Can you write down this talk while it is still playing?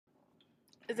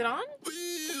Is it on?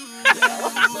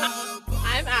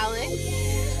 I'm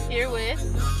Alex, here with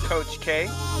Coach K,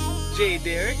 J.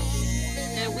 Derek,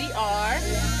 and we are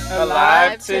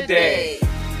Alive Today.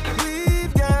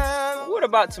 What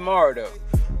about tomorrow, though?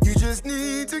 You just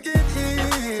need to get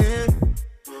here.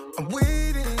 I'm waiting.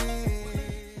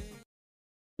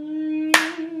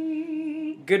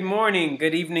 Good morning,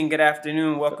 good evening, good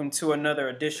afternoon. Welcome to another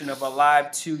edition of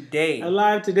Alive Today.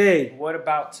 Alive Today. What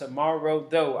about tomorrow,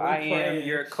 though? I am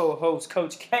your co-host,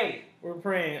 Coach K. We're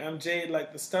praying. I'm Jade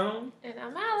like the stone. And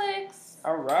I'm Alex.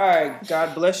 All right.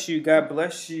 God bless you. God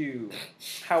bless you.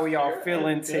 How are y'all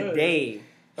feeling good. today?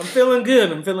 I'm feeling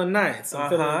good. I'm feeling nice.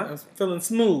 I'm Uh-huh. feeling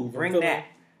smooth. Bring I'm feeling, that.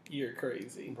 You're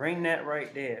crazy. Bring that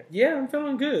right there. Yeah, I'm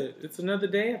feeling good. It's another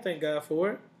day. I thank God for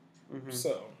it. Mm-hmm.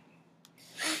 So,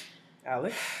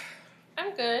 Alex?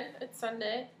 I'm good. It's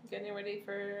Sunday. Getting ready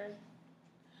for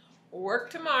work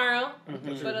tomorrow.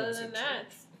 Mhm. But other than that,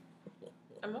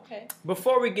 I'm okay.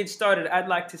 Before we get started, I'd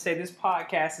like to say this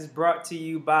podcast is brought to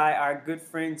you by our good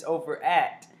friends over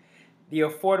at the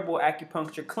Affordable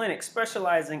Acupuncture Clinic,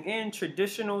 specializing in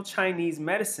traditional Chinese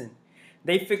medicine.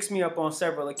 They fixed me up on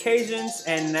several occasions,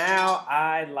 and now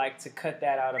I'd like to cut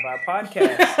that out of our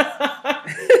podcast.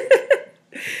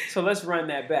 So let's run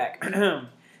that back.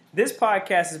 This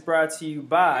podcast is brought to you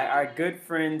by our good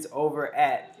friends over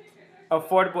at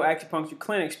Affordable Acupuncture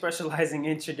Clinic, specializing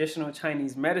in traditional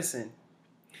Chinese medicine.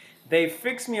 They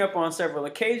fixed me up on several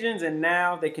occasions, and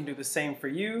now they can do the same for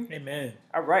you. amen.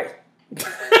 All right.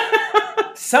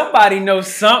 Somebody knows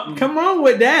something. Come on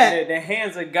with that. The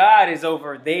hands of God is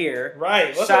over there.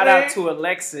 Right. What's Shout her out name? to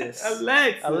Alexis.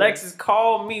 Alexis. Alexis,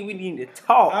 call me. We need to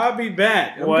talk. I'll be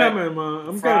back. I'm What? coming, Mom.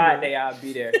 I'm Friday, I'll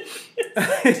be there.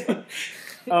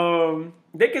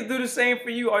 They can do the same for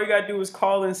you. All you gotta do is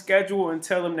call and schedule and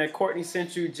tell them that Courtney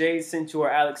sent you, Jay sent you, or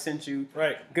Alex sent you.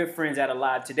 Right. Good friends at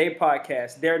Alive Today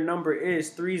podcast. Their number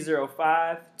is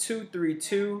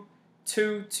 305-232-2200.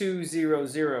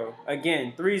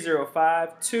 Again,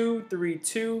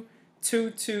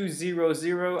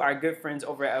 305-232-2200. Our good friends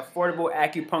over at Affordable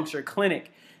Acupuncture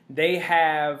Clinic. They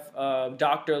have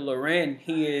Dr. Loren.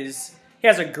 He has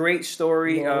a great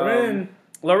story.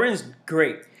 Loren's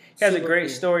great. He has a great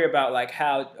story about like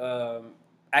how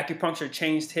acupuncture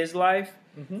changed his life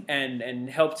and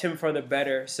helped him for the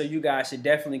better. So you guys should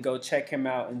definitely go check him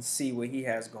out and see what he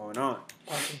has going on.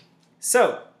 Awesome.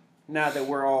 So now that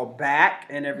we're all back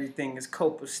and everything is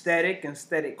copacetic and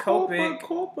static copic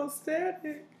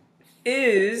Copacetic.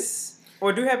 is,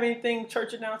 or do you have anything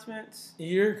church announcements?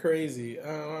 You're crazy. I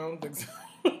don't think so.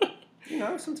 You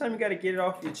know, sometimes you got to get it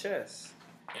off your chest.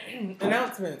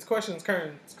 Announcements, questions,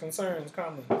 concerns,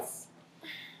 comments.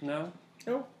 No?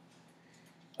 No,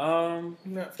 Um,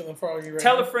 I'm not feeling froggy right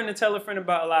Tell now. a friend and tell a friend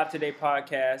about Alive Today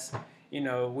podcast. You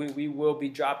know, we will be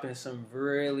dropping some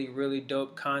really, really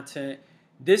dope content.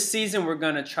 This season, we're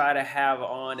going to try to have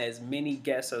on as many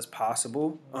guests as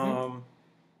possible.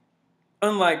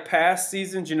 Unlike past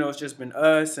seasons, you know, it's just been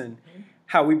us and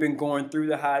how we've been going through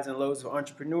the highs and lows of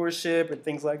entrepreneurship and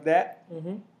things like that.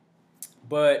 Mm-hmm.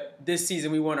 But this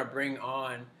season, we want to bring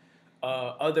on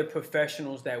other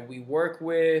professionals that we work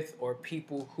with or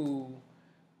people who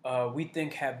we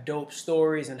think have dope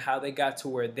stories and how they got to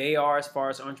where they are as far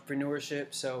as entrepreneurship.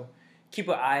 So keep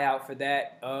an eye out for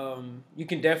that. You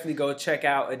can definitely go check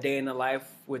out A Day in the Life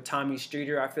with Tommy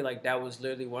Streeter. I feel like that was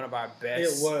literally one of our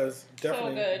best. It was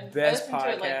definitely So good. Best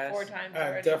I listened to it podcast. like 4 times I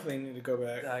already. definitely need to go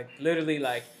back. Like literally,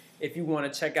 like if you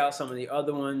want to check out some of the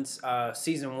other ones,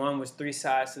 season 1 was 3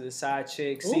 Sides to the Side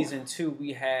Chick. Ooh. Season 2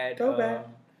 we had Go back.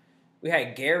 we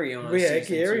had Gary on. We had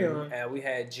season Gary 2. on. We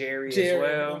had Jerry as Jerry,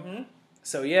 well. mhm.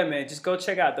 So yeah, man, just go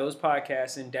check out those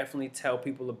podcasts and definitely tell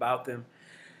people about them.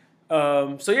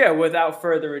 So yeah, without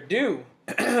further ado,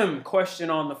 question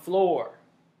on the floor: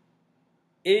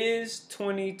 is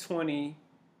 2020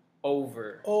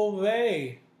 over?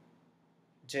 Olay.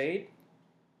 Jade?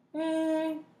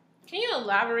 Can you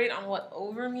elaborate on what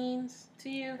over means to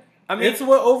you? I mean, It's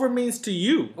what over means to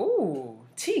you. ooh,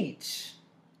 teach.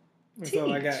 That's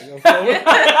all I got. Go forward.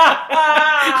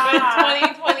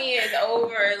 2020 is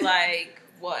over, like,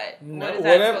 what? No, What is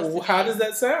that supposed whatever. to How mean? does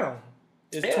that sound?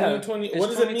 It's Yeah, 2020. it's What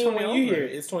does it mean when 2020 you over. hear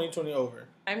it? It's 2020 over.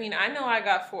 I mean, I know I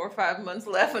got 4 or 5 months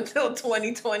left until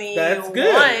 2021. That's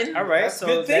good. All right, That's so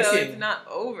good that's So thinking. it's not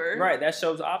over. right. That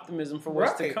shows optimism for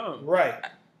what's to Right. come. Right.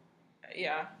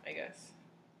 Yeah, I guess.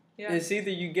 Yeah. It's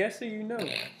either you guess or you know.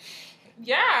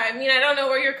 Yeah, I mean, I don't know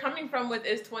where you're coming from with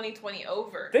is 2020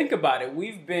 over? Think about it.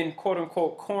 We've been quote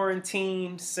unquote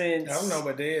quarantined since. I don't know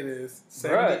what day it is.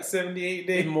 Bruh. 78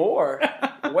 days. More.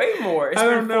 Way more. It's I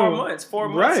been don't 4 know. months. 4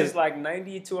 months Right. is like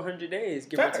 90 to 100 days,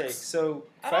 give Facts. or take. So,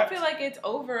 I don't feel like it's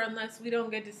over unless we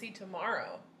don't get to see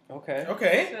tomorrow. okay.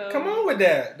 Okay, So- come on with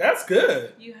that. That's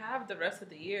good. You have the rest of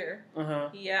the year. Uh-huh.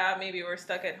 Yeah, maybe we're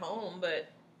stuck at home, but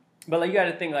But like, you got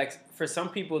to think, like, for some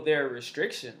people, there are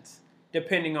restrictions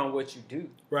depending on what you do.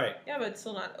 Right. yeah, but it's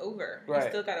still not over. Right. You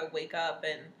still gotta wake up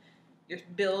and your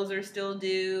bills are still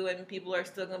due and people are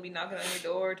still gonna be knocking on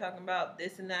your door talking about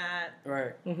this and that.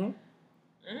 Right. Mm-hmm.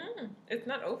 It's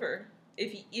not over.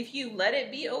 If you let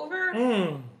it be over,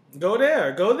 Go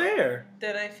there. Go there.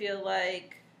 then I feel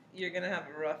like you're gonna have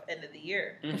a rough end of the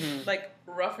year. Mhm. Like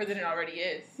rougher than it already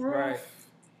is. Right.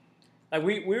 Like,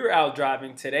 we were out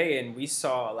driving today, and we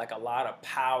saw, like, a lot of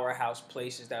powerhouse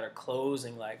places that are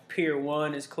closing. Like, Pier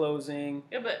 1 is closing.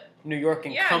 Yeah, but New York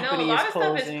and a Company lot is of stuff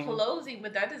closing. is closing,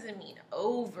 but that doesn't mean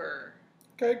over.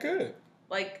 Okay, good.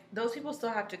 Like those people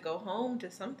still have to go home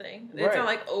to something. It's Right. not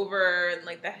like over and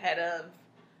like the head of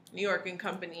New York and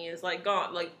Company is like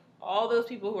gone. Like all those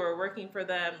people who are working for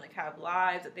them like have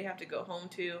lives that they have to go home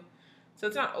to. So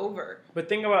it's not over. But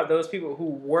think about those people who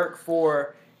work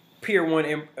for Pier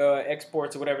 1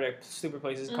 Exports or whatever that stupid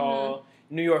place is Mhm. called,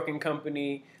 New York and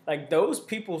Company. Like, those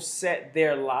people set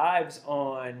their lives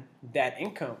on that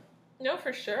income. No,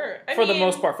 for sure. I For the mean,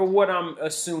 most part, for what I'm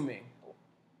assuming.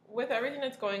 with everything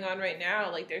that's going on right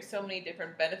now, like there's so many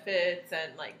different benefits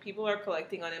and like people are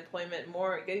collecting unemployment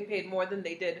more, getting paid more than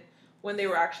they did when they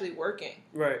were actually working.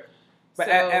 Right. But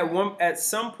So- at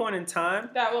some point in time,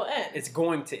 That will end. it's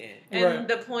going to end. And Right.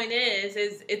 the point is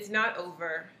it's not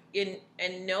over.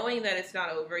 And knowing that it's not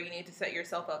over, you need to set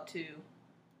yourself up to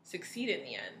succeed in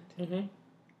the end. Mm-hmm.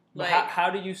 But Like, how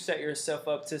do you set yourself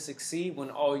up to succeed when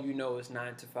all you know is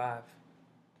 9 to 5?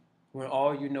 When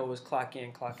all you know is clock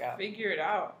in, clock out? figure it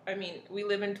out. I mean, we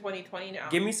live in 2020 now.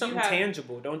 Give me something You have-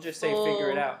 tangible. Don't just say figure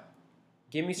it full- out.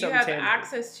 Give me You something have tangible.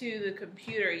 access to the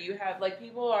computer. You have, like,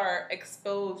 people are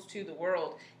exposed to the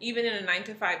world. Even in a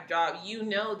 9-to-5 job, you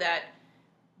know that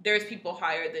there's people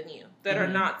higher than you that are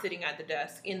Mhm. not sitting at the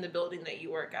desk in the building that you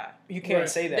work at. You can't Right.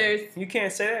 say that. There's- You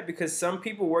can't say that because some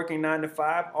people working 9 to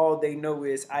 5, all they know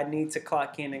is I need to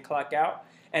clock in and clock out.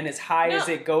 And as high No, as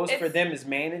it goes for it's- them is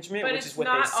management, But which it's is what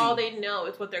not they see. all they know.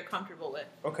 It's what they're comfortable with.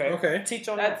 Okay. Okay. Teach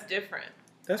on That's that. different.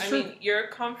 That's I true. mean, you're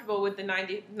comfortable with the 9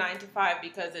 to 5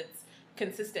 because it's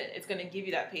consistent. It's going to give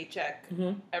you that paycheck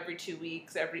Mm-hmm. every 2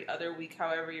 weeks, every other week,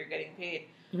 however you're getting paid.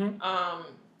 Mhm.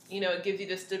 You know, it gives you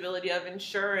the stability of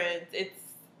insurance.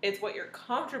 It's what you're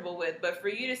comfortable with. But for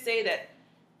you to say that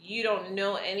you don't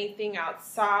know anything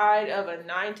outside of a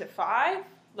 9 to 5,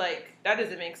 like that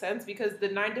doesn't make sense because the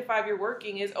 9 to 5 you're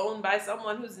working is owned by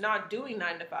someone who's not doing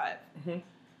 9 to 5. Mhm.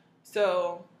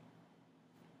 So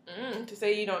to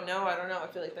say you don't know, I don't know. I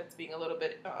feel like that's being a little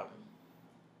bit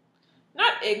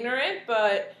not ignorant,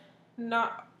 but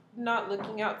not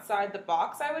looking outside the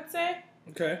box, I would say.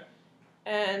 Okay.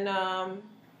 And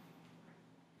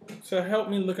So help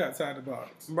me look outside the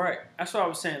box. Right. That's what I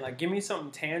was saying. Like, give me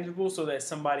something tangible so that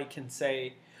somebody can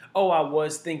say, oh, I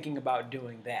was thinking about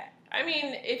doing that. I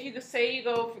mean, if you could say you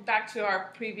go back to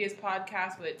our previous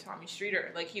podcast with Tommy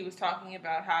Streeter, like he was talking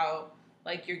about how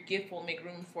like your gift will make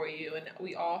room for you, and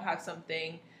we all have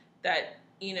something that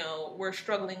you know we're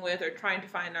struggling with or trying to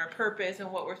find our purpose and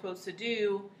what we're supposed to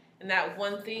do, and that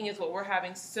one thing is what we're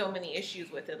having so many issues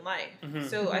with in life. Mhm.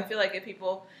 So I feel like if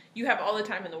people, you have all the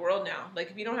time in the world now. Like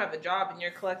if you don't have a job and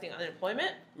you're collecting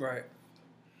unemployment, Right.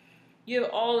 you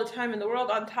have all the time in the world.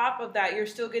 On top of that, you're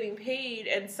still getting paid.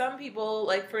 And some people,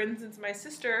 like for instance, my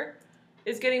sister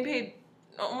is getting paid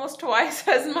almost twice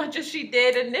as much as she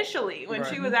did initially when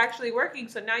she Right. was actually working.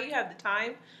 So now you have the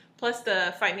time plus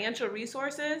the financial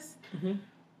resources. Mhm.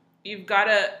 You've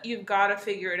gotta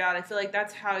figure it out. I feel like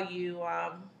that's how you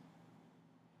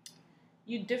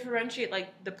you differentiate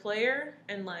like the player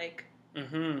and like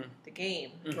Mm-hmm. the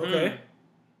game. Okay.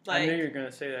 Like I knew you were going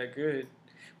to say that. Good.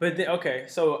 But then, okay,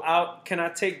 so can I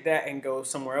take that and go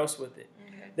somewhere else with it?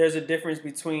 okay. There's a difference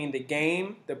between the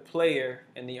game, the player,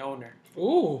 and the owner,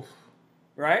 Ooh.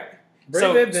 right?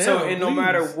 Break that down, So, and no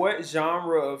matter please. what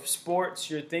genre of sports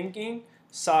you're thinking,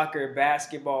 soccer,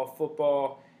 basketball,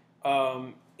 football,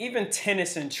 even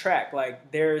tennis and track,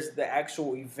 like there's the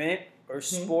actual event or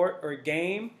sport or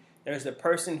game. There's the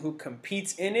person who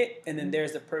competes in it, and then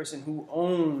there's the person who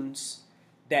owns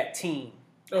that team.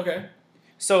 Okay.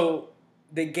 So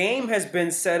the game has been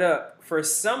set up for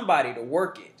somebody to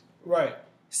work it. Right.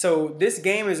 So this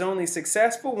game is only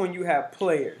successful when you have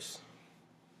players.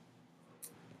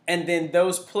 and then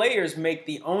those players make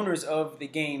the owners of the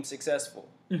game successful.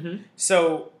 Mm-hmm.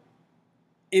 So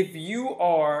if you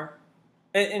are,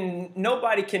 and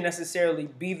nobody can necessarily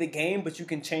be the game, but you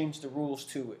can change the rules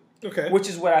to it. Okay. Which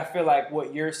is what I feel like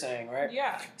what you're saying, right?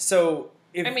 Yeah. So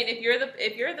if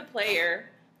if you're the player,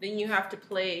 then you have to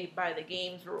play by the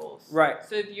game's rules. Right.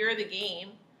 So if you're the game,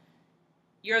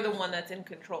 you're the one that's in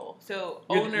control. So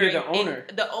You're the owner.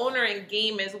 The owner in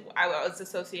game is I was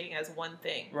associating as one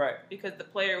thing. Right. Because the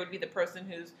player would be the person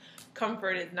whose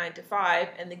comfort is 9 to 5,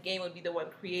 and the game would be the one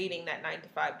creating that 9 to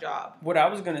 5 job. What I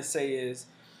was gonna say is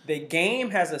the game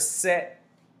has a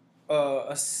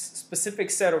specific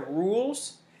set of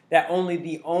rules that only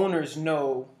the owners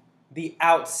know the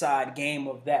outside game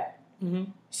of that.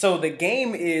 Mm-hmm. So the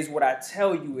game is what I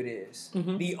tell you it is.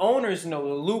 Mm-hmm. The owners know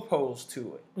the loopholes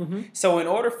to it. Mm-hmm. So in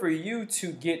order for you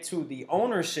to get to the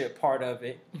ownership part of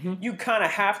it, Mm-hmm. you kind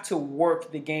of have to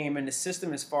work the game and the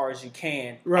system as far as you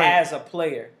can Right. as a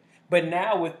player. But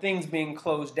now with things being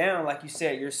closed down, like you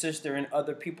said, your sister and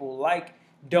other people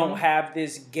don't have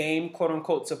this game, quote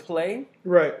unquote, to play.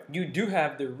 Right. You do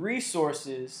have the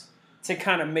resources to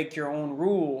kind of make your own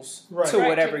rules Right. to Right,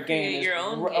 whatever to game create is, your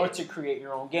own or game. to create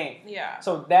your own game. Yeah.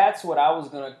 So that's what I was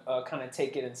gonna kind of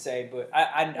take it and say, but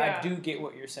I Yeah. do get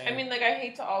what you're saying. I mean, like, I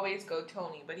hate to always go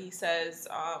Tony, but he says,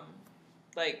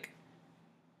 like,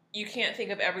 you can't think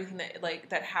of everything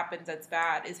that happens that's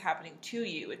bad is happening to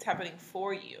you. It's happening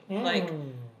for you. Like,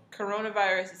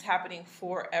 coronavirus is happening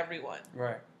for everyone.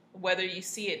 right, Whether you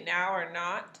see it now or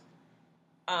not,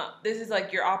 this is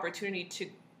like your opportunity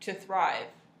to thrive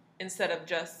instead of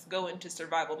just go into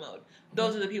survival mode.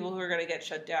 Those are the people who are going to get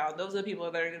shut down. Those are the people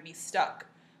that are going to be stuck,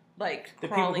 like, the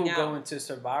people crawling who out. go into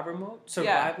survival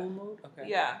mode. Okay,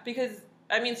 Yeah, because,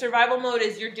 I mean, survival mode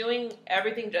is you're doing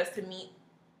everything just to meet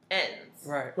ends.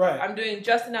 right, Right. I'm doing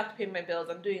just enough to pay my bills.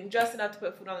 I'm doing just enough to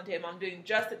put food on the table. I'm doing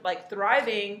just, like,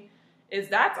 thriving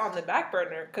that's on the back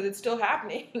burner because it's still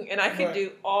happening. And I can Right.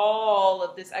 do all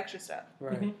of this extra stuff.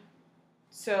 right. Mm-hmm.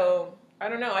 So, I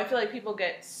don't know. I feel like people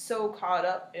get so caught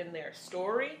up in their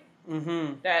story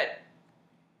Mm-hmm. that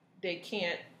they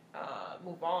can't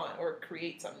move on or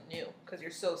create something new because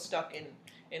you're so stuck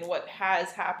in what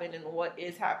has happened and what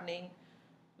is happening.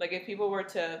 Like, if people were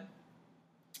to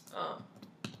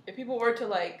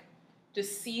like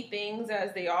just see things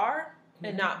as they are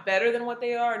and not better than what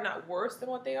they are, not worse than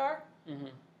what they are, Mm-hmm.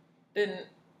 then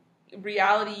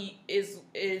reality is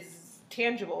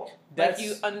tangible. Like,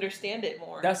 you understand it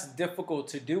more. That's difficult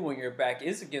to do when your back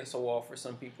is against a wall for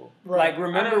some people. Right. Like,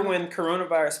 remember when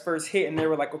coronavirus first hit and they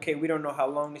were like, okay, we don't know how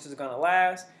long this is going to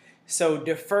last, so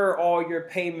defer all your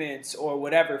payments or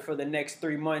whatever for the next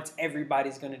 3 months.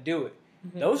 Everybody's going to do it.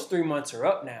 Mm-hmm. Those 3 months are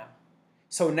up now.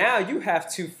 So now you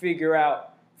have to figure out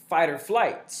fight or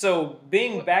flight. So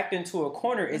being backed into a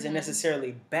corner isn't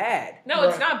necessarily bad. No,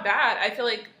 it's Right. not bad. I feel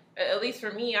like, at least for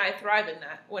me, I thrive in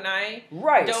that. When I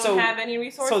Right. don't have any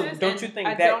resources don't and you think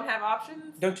I that- don't have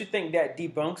options. Don't you think that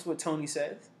debunks what Tony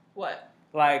says? What?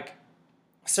 Like,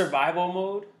 survival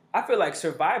mode? I feel like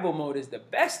survival mode is the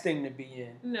best thing to be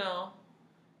in. No.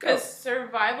 Because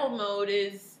survival mode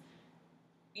is,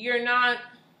 you're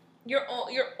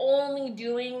only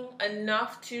doing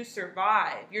enough to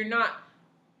survive. You're not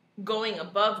going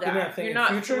above You're not that. thinking You're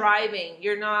not future? thriving.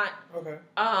 You're not, Okay.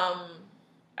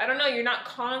 I don't know, you're not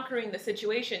conquering the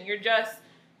situation. You're just,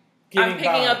 Getting I'm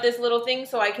picking by. up this little thing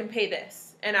so I can pay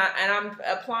this. And I'm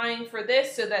applying for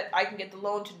this so that I can get the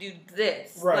loan to do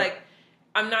this. Right. Like,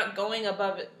 I'm not going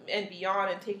above it and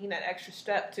beyond and taking that extra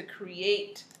step to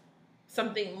create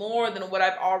something more than what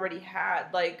I've already had.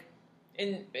 Like,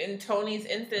 in Tony's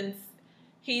instance,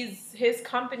 his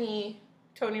company,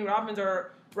 Tony Robbins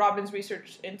or Robbins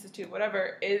Research Institute,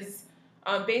 whatever, is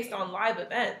based on live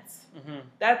events. Mm-hmm.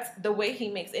 That's the way he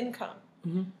makes income.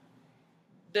 Mm-hmm.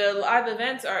 The live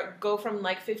events go from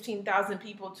like 15,000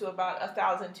 people to about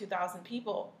 1,000, 2,000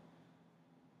 people.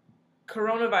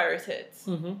 Coronavirus hits.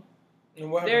 Mm-hmm.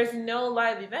 And what There's no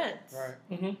live events. Right.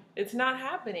 Mm-hmm. It's not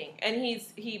happening. And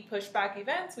he pushed back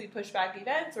events, we pushed back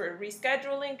events, or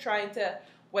rescheduling, trying to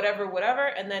whatever.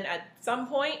 And then at some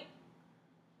point,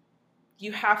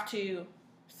 you have to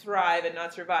thrive and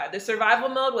not survive. The survival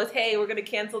mode was, hey, we're going to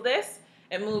cancel this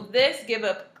and move this, give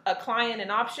a client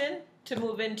an option to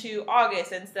move into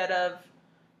August instead of,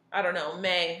 I don't know,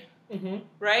 May, Mm-hmm.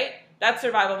 right? That's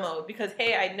survival mode because,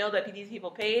 hey, I know that these people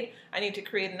paid. I need to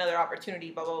create another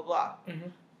opportunity, blah, blah, blah. Mm-hmm.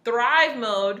 Thrive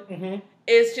mode Mm-hmm.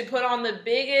 is to put on the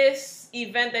biggest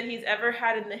event that he's ever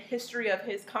had in the history of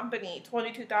his company,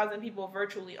 22,000 people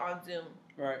virtually on Zoom.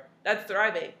 Right. That's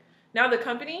thriving. Now the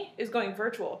company is going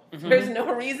virtual. Mhm. There's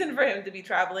no reason for him to be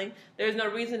traveling. There's no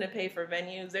reason to pay for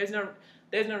venues. There's no,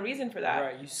 There's no reason for that.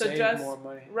 Right, you save more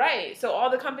money. Right. So all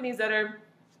the companies that are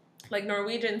like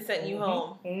Norwegian sent you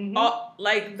home. Mm-hmm. All,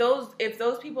 like if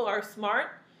those people are smart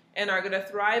and are going to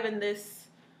thrive in this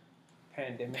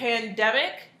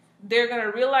pandemic, they're going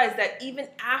to realize that even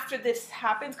after this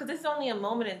happens, because this is only a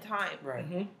moment in time. Right.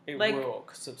 Mm-hmm. It like, will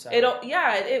subside.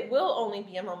 It will only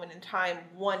be a moment in time.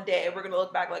 One day we're going to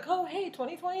look back like, oh, hey,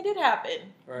 2020 did happen.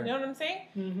 Right. You know what I'm saying?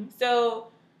 Mm-hmm. So,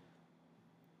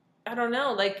 I don't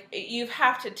know. Like, you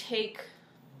have to take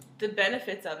the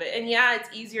benefits of it. And yeah, it's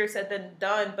easier said than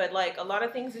done, but like a lot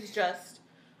of things is just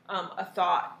a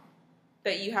thought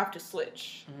that you have to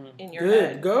switch in your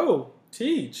head. Good, go.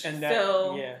 Teach. And that,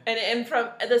 so, and from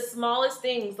the smallest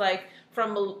things, like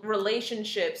from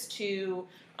relationships to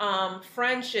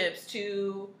friendships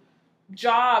to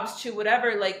jobs to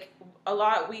whatever, like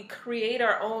we create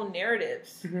our own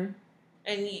narratives. Mm-hmm.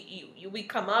 And we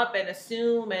come up and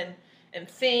assume and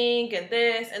think and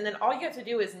this, and then all you have to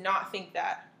do is not think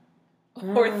that.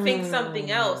 Or think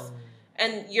something else,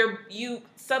 and you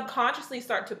subconsciously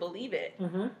start to believe it.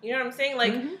 Mm-hmm. You know what I'm saying?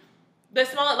 Like the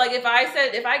small, like if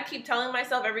I keep telling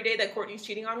myself every day that Courtney's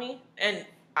cheating on me, and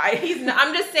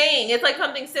I'm just saying it's like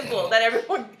something simple that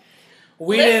everyone.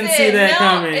 Didn't see that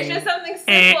coming. It's just something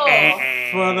simple.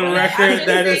 For the record,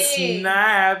 that is not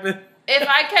happening. If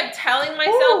I kept telling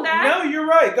myself that, no, you're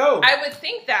right. Go. I would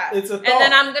think that. It's a thought. And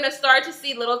then I'm gonna start to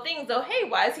see little things. Oh, hey,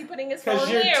 why is he putting his phone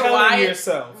here? Because you're telling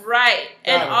yourself. Right.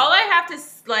 Got and it. all I have to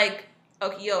like,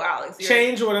 okay, yo, Alex,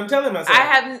 change what I'm telling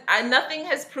myself. Nothing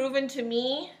has proven to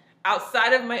me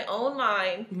outside of my own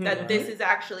mind that this is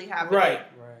actually happening. Right.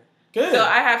 Good. So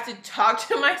I have to talk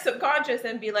to my subconscious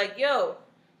and be like, yo,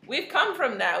 we've come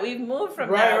from that. We've moved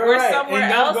from that. We're somewhere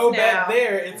and else now. Don't go back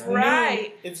there. It's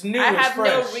new. It's new. I have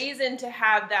fresh. no reason to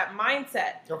have that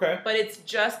mindset. Okay. But it's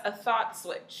just a thought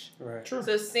switch. Right. True.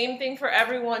 So same thing for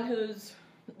everyone who's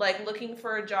like looking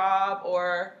for a job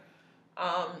or,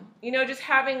 just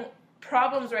having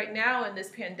problems right now in this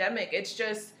pandemic. It's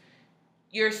just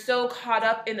you're so caught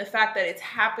up in the fact that it's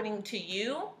happening to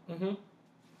you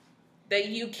that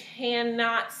you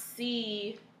cannot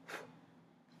see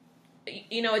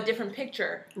a different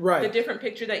picture. Right. The different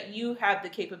picture that you have the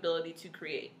capability to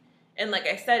create. And like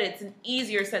I said, it's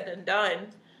easier said than done.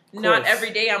 Not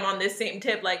every day I'm on this same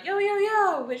tip like, yo.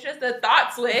 It's just a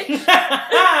thought switch.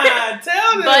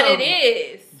 Tell them. But it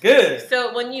is. Good.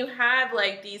 So when you have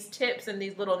like these tips and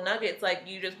these little nuggets, like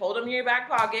you just hold them in your back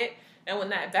pocket. And when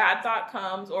that bad thought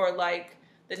comes or like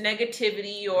the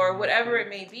negativity or whatever it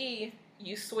may be,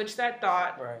 you switch that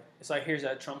thought. Right. It's like, here's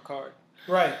that trump card.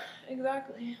 Right.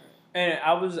 Exactly. And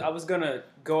I was gonna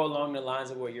go along the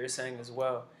lines of what you're saying as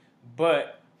well,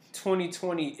 but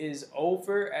 2020 is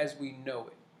over as we know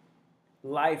it.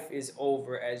 Life is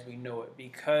over as we know it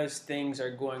because things are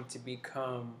going to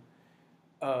become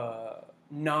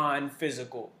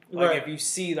non-physical. Like if you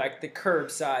see like the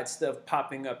curbside stuff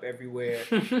popping up everywhere,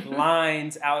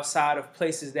 lines outside of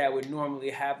places that would normally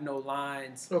have no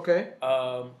lines. Okay.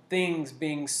 Things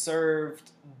being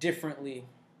served differently.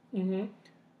 Mm-hmm.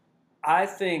 I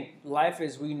think life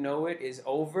as we know it is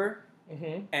over,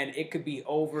 and it could be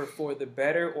over for the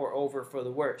better or over for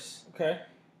the worse. Okay.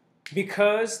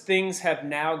 Because things have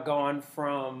now gone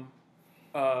from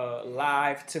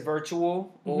live to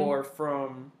virtual or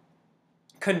from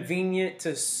convenient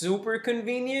to super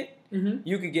convenient,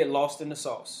 you could get lost in the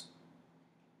sauce.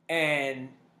 And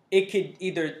it could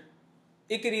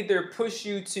either push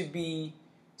you to be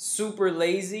super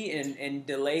lazy and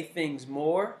delay things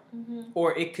more,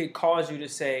 or it could cause you to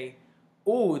say,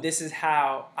 ooh, this is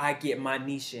how I get my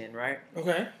niche in, right?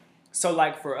 Okay. So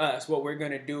like for us, what we're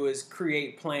going to do is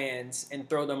create plans and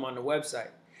throw them on the website.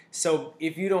 So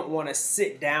if you don't want to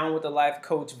sit down with a life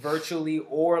coach virtually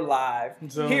or live,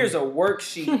 here's a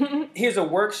worksheet. Here's a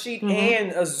worksheet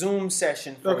and a Zoom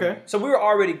session for you. So we were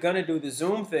already going to do the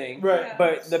Zoom thing, right?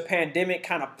 But the pandemic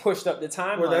kind of pushed up the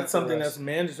timeline. Well, that's something that's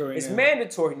mandatory. It's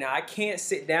mandatory now. I can't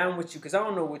sit down with you because I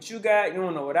don't know what you got. You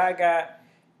don't know what I got.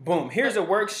 Boom. Here's a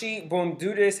worksheet. Boom.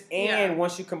 Do this. And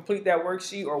once you complete that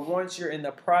worksheet or once you're in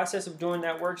the process of doing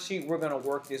that worksheet, we're going to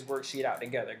work this worksheet out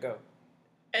together. Go.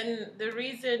 And the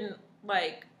reason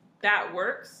like that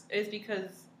works is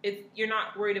because you're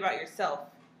not worried about yourself.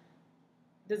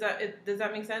 Does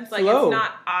that make sense? Like it's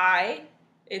not I,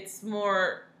 it's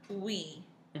more we.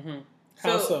 Mm-hmm.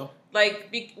 How so?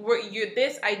 Like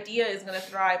this idea is going to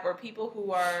thrive, or people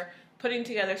who are putting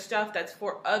together stuff that's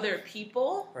for other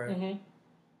people. Right. Mm-hmm.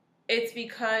 It's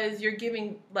because you're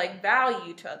giving like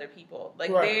value to other people.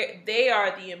 Like they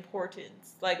are the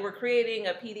importance. Like we're creating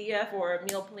a PDF or a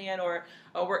meal plan or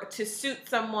a work to suit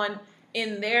someone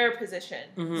in their position.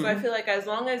 So I feel like as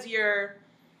long as you're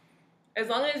as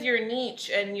long as your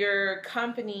niche and your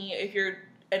company, if you're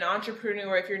an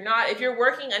entrepreneur, if you're not, if you're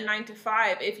working a 9 to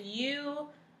 5, if you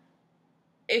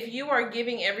are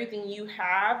giving everything you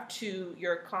have to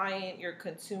your client, your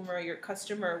consumer, your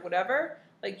customer, whatever,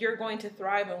 like you're going to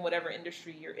thrive in whatever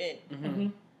industry you're in. Mm-hmm.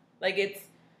 Like it's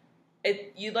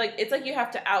like you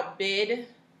have to outbid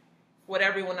what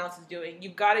everyone else is doing.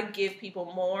 You've got to give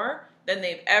people more than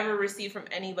they've ever received from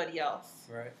anybody else.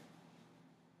 Right.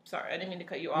 Sorry, I didn't mean to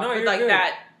cut you off. No, but you're like good.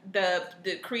 that,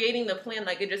 the creating the plan,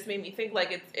 like it just made me think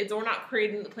like it's we're not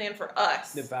creating the plan for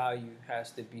us. The value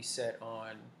has to be set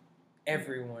on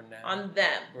everyone now. On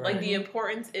them. Right. Like the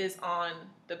importance is on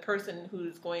the person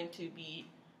who's going to be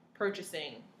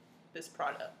purchasing this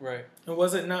product. Right. And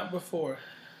was it not before?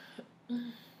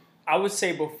 I would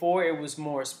say before it was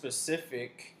more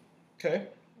specific. Okay.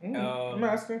 I'm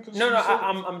asking. No,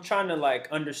 I'm trying to like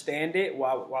understand it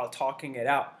while talking it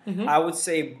out. Mm-hmm. I would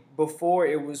say before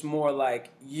it was more like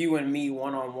you and me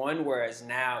one-on-one, whereas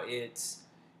now it's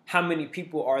how many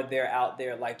people are there out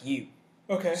there like you.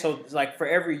 Okay. So like for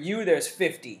every you, there's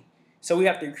 50. So we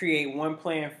have to create one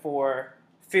plan for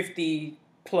 50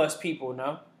 plus people,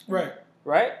 no? Right.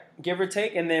 Right? Give or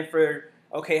take. And then for,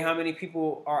 okay, how many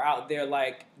people are out there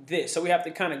like this? So we have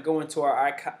to kind of go into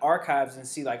our archives and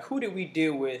see like who did we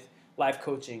deal with life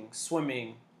coaching,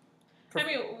 swimming. I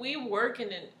mean, we work in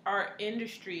our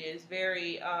industry is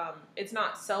very, it's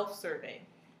not self-serving.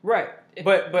 Right. If-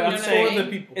 But you know I'm what I saying mean?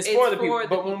 the people. it's It's for the for people. the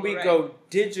But when people, we right. go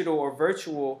digital or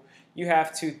virtual, you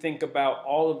have to think about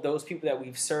all of those people that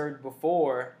we've served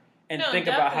before and No, think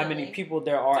about how many definitely. people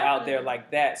there are out there Definitely.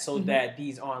 like that so Mhm. that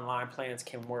these online plans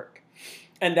can work.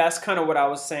 And that's kind of what I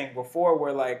was saying before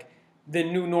where like the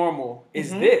new normal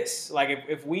is Mhm. this. Like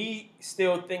if we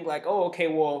still think like, oh, okay,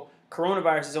 well,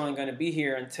 coronavirus is only going to be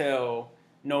here until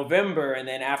November and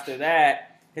then after that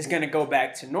it's going to go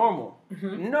back to normal.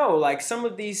 Mm-hmm. No, like some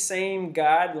of these same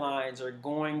guidelines are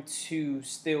going to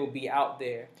still be out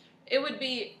there. It would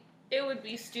be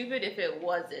stupid if it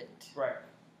wasn't. Right.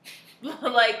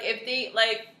 Like if they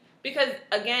because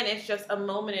again it's just a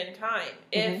moment in time.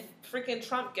 If freaking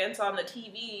Trump gets on the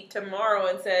TV tomorrow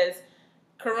and says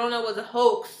Corona was a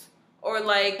hoax or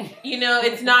like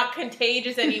it's not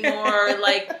contagious anymore,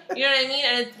 like you know what I mean,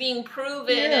 and it's being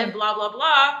proven and blah blah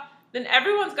blah, then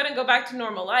everyone's gonna go back to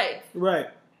normal life. Right.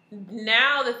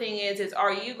 Now the thing is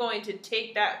are you going to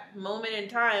take that moment in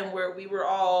time where we were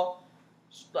all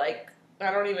like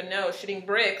I don't even know shitting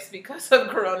bricks because of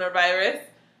coronavirus?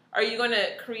 Are you going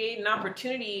to create an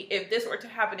opportunity if this were to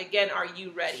happen again? Are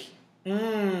you ready?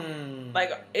 Like,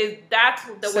 that's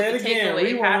what the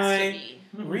takeaway has to be.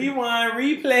 Rewind,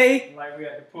 replay. Like we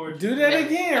had to pour. Do that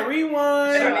again. I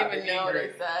Rewind. don't even know what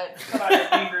it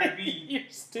said. You're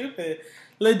stupid.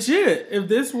 Legit. If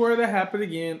this were to happen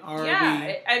again, are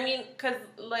Yeah, I mean, because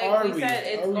like are we said,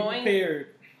 it's are we going. prepared?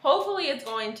 Hopefully, it's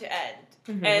going to end.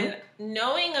 Mhm. And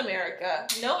knowing America,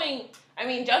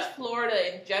 just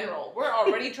Florida in general, we're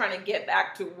already trying to get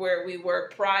back to where we were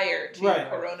prior to Right.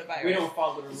 coronavirus. We don't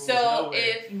follow the rules. So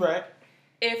nowhere.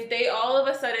 if they all of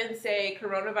a sudden say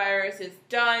coronavirus is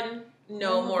done,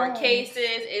 no more cases,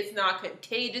 it's not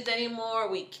contagious anymore,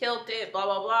 we killed it, blah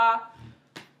blah blah,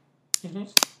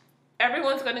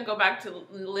 everyone's going to go back to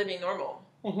living normal.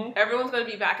 Everyone's going to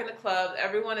be back in the club.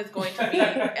 Everyone is going to be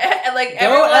like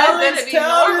everyone's going to be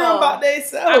normal. About I'm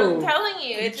themselves. telling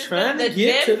you, it's just Trying the to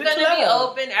get gym's to going the to be club.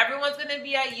 open. Everyone's going to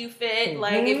be at UFIT.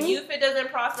 Like if UFIT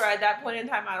doesn't prosper at that point in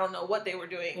time, I don't know what they were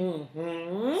doing.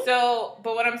 Mm-hmm. So,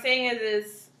 but what I'm saying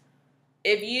is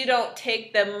if you don't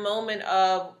take the moment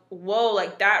of whoa,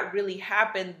 like that really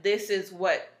happened. This is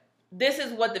what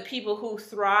the people who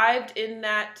thrived in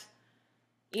that.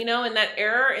 In that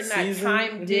era, in that Season.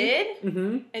 time did,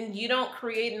 Mm-hmm. and you don't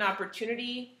create an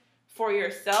opportunity for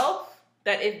yourself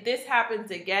that if this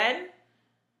happens again,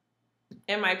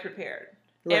 am I prepared?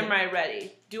 Right. Am I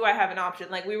ready? Do I have an option?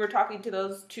 Like we were talking to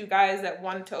those two guys that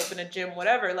wanted to open a gym,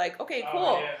 whatever. Like, okay,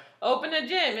 cool. Open a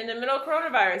gym in the middle of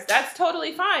coronavirus. That's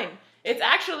totally fine. It's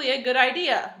actually a good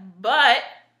idea. But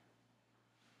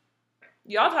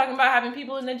y'all talking about having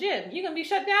people in the gym. You can be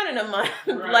shut down in a month.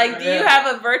 Right, do you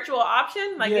have a virtual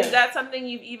option? Like, Yeah. is that something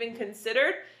you've even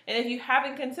considered? And if you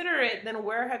haven't considered it, then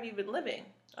where have you been living?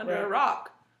 Under a Right.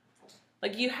 rock.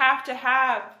 Like, you have to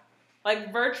have,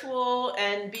 like, virtual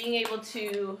and being able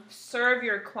to serve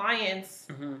your clients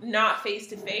not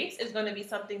face-to-face is going to be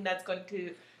something that's going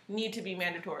to need to be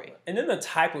mandatory. And then the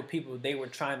type of people they were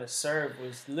trying to serve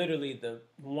was literally the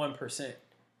 1%.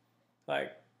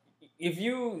 Like, if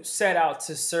you set out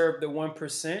to serve the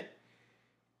 1%,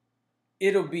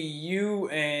 it'll be you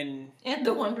and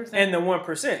the 1%. And the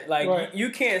 1%. Like, Right. you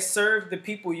can't serve the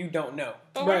people you don't know.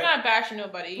 But Right. we're not bashing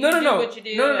nobody. You No. do what you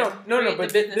do. No.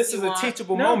 But this is a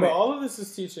teachable No, moment. but all of this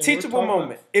is teaching. Teachable We're talking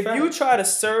moment. about If you facts. try to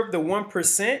serve the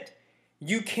 1%,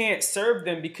 you can't serve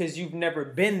them because you've never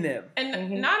been them. And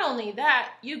not only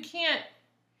that, you can't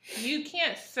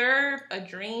serve a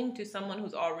dream to someone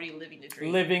who's already living the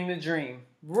dream. Living the dream.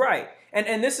 Right.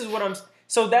 And this is what I'm...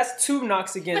 So that's two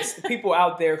knocks against the people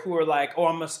out there who are like, oh,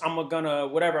 I'm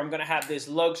gonna have this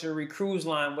luxury cruise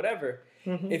line, whatever.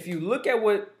 Mm-hmm. If you look at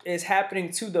what is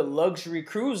happening to the luxury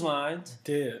cruise lines,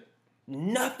 Dead.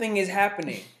 nothing is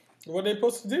happening. What they're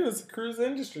supposed to do is the cruise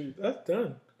industry. That's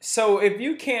done. So if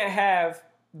you can't have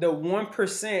the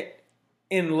 1%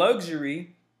 in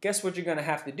luxury, guess what you're gonna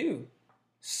have to do?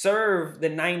 Serve the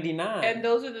 99. And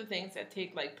those are the things that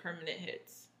take like permanent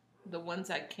hits. The ones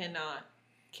that cannot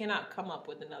come up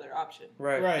with another option.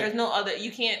 Right. There's no other.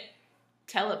 You can't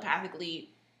telepathically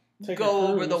Take a go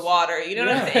over cruise. the water. You know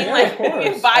what Yeah, I'm saying? yeah, Like of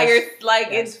course. by your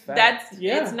That's it's fact.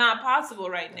 Yeah. it's not possible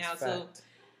right now. That's So fact.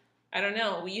 I don't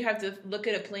know. You have to look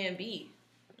at a plan B.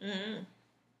 Mm-hmm.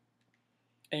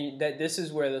 And that this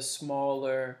is where the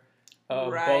smaller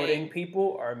Right. boating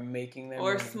people are making their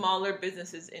Or money, smaller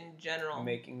businesses in general.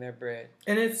 making their bread.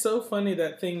 And it's so funny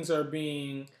that things are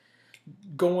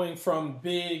going from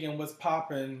big and what's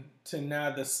popping to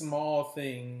now the small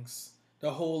things,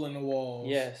 the hole in the walls.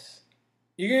 Yes.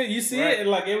 You see Right. it,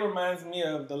 like it reminds me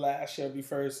of the last shall be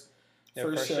first, Yeah,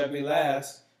 first shall be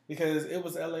last. Because it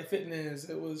was LA Fitness,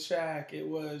 it was Shaq, it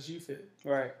was YouFit.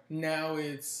 Right. Now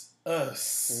it's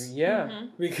us. Yeah. Mm-hmm.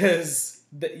 Because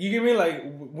you get me, like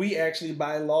we actually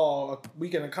by law we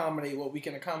can accommodate what we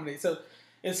can accommodate. So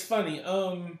it's funny.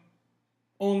 In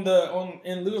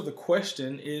lieu of the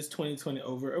question, is 2020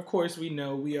 over? Of course, we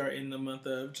know we are in the month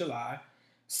of July,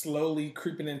 slowly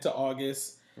creeping into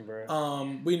August. Right.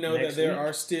 We know Next that there week.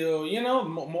 are still,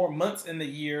 more months in the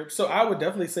year. So I would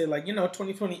definitely say,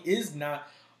 2020 is not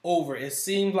over. It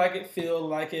seemed like it, feel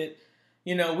like it.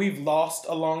 We've lost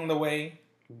along the way.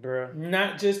 Bruh.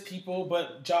 Not just people,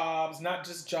 but jobs. Not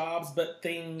just jobs, but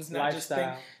things. Not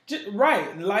Lifestyle. just things.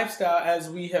 Right. Lifestyle as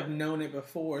we have known it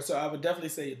before. So I would definitely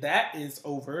say that is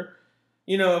over.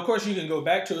 Of course you can go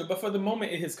back to it, but for the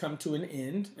moment it has come to an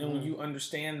end. And when you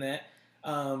understand that,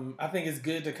 I think it's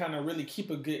good to kind of really keep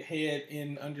a good head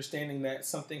in understanding that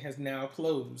something has now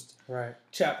closed. Right.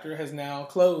 Chapter has now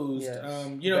closed. Yes.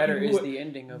 people Better is who- the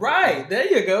ending of Right, it. there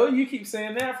you go. You keep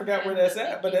saying that. I forgot where that's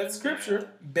at, but that's scripture.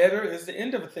 Better is the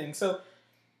end of a thing. So,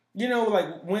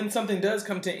 when something does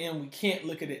come to an end, we can't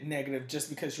look at it negative just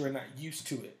because you're not used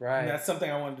to it. Right. And that's something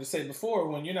I wanted to say before.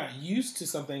 When you're not used to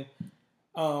something,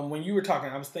 when you were talking,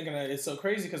 I was thinking that it's so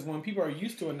crazy because when people are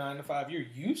used to a 9 to 5, you're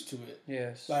used to it.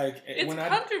 Yes. Like It's when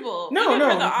comfortable. No, Even no,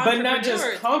 for the but not just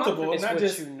entrepreneur, it's comfortable. it's Not what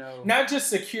just you know. not just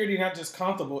security, not just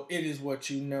comfortable. It is what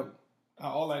you know.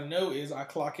 All I know is I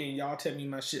clock in. Y'all tell me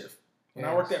my shift. When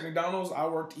I worked at McDonald's, I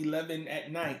worked 11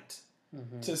 at night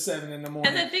to 7 in the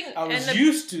morning. And the thing, I was and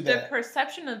used to the that.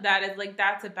 perception of that is like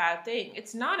that's a bad thing.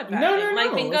 It's not a bad No, thing.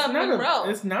 Like think it's of not Monroe.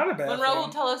 it's not a bad Monroe will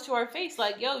thing. tell us to our face,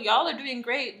 like, "Yo, y'all are doing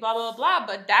great, blah blah blah,"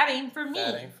 but that ain't for me.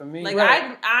 That ain't for me. Like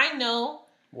Right. I know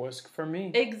What's for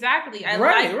me? exactly. I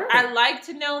Right, like right. I like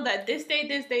to know that this day,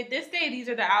 these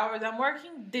are the hours I'm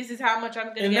working. This is how much I'm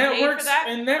gonna And get that paid works. for that.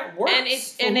 And that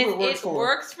works. And if for who it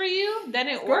works for you, then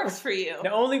it works for you.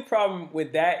 The only problem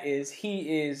with that is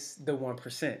he is the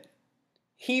 1%.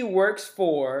 He works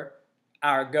for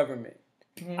our government.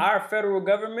 Mhm. Our federal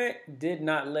government did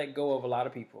not let go of a lot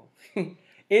of people.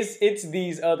 it's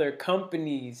these other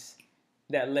companies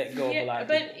that let go of a lot of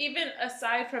people. But even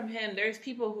aside from him, there's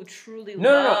people who truly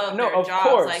No, love no, their of jobs.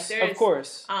 course, Like there's of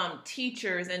course.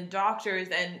 Teachers and doctors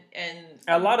and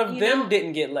A lot of you them know,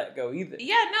 didn't get let go either.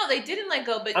 Yeah, no, they didn't let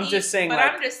go. But I'm just saying, But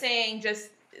like- I'm just saying,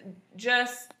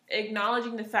 just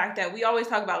acknowledging the fact that we always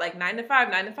talk about like 9 to 5,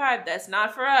 9 to 5. That's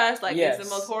not for us. Like Yes. it's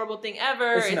the most horrible thing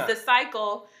ever. It's It's not. the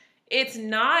cycle. It's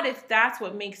not if that's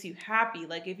what makes you happy.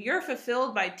 Like if you're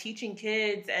fulfilled by teaching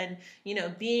kids and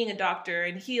being a doctor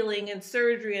and healing and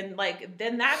surgery and like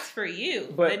then that's for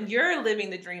you. But- then you're living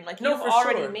the dream. Like No, you've for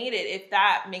already sure. made it if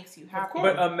that makes you happy.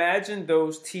 course. But imagine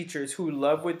those teachers who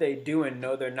love what they do and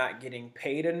know they're not getting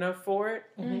paid enough for it.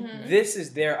 Mhm. This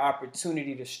is their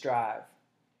opportunity to strive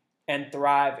and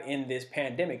thrive in this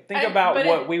pandemic. Think I- about but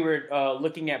what it- we were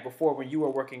looking at before when you were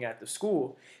working at the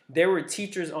school. There were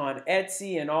teachers on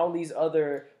Etsy and all these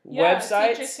other Yeah,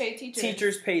 websites. teachers pay teachers.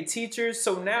 Teachers pay teachers.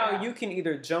 So now Yeah. you can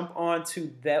either jump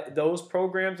onto those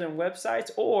programs and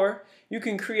websites, or you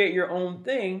can create your own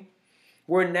thing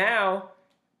where now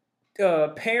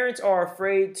parents are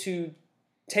afraid to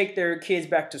take their kids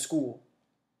back to school.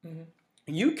 Mhm.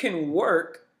 you can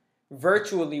work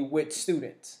virtually with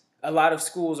students. A lot of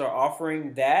schools are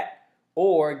offering that,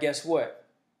 or guess what?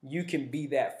 You can be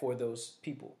that for those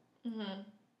people. Mm-hmm.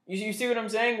 You see what I'm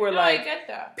saying? Where No, like I get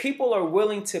that. people are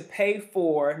willing to pay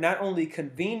for not only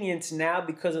convenience now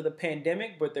because of the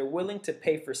pandemic, but they're willing to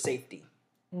pay for safety.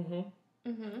 Mm-hmm.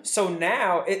 Mm-hmm. So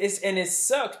now it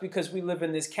sucks because we live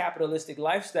in this capitalistic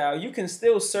lifestyle. You can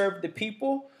still serve the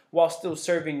people while still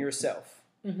serving yourself.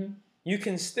 Mm-hmm. You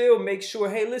can still make sure,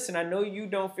 hey, listen, I know you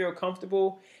don't feel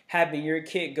comfortable having your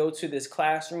kid go to this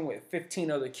classroom with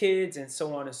 15 other kids and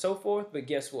so on and so forth. But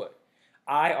guess what?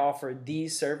 I offer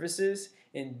these services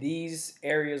in these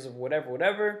areas of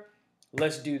whatever.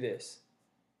 Let's do this.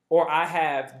 Or I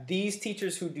have these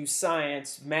teachers who do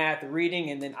science, math, reading,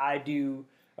 and then I do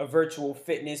a virtual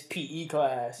fitness PE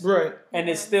class. Right. And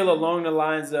it's still along the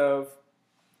lines of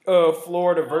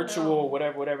Florida virtual,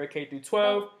 whatever, K through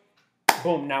 12.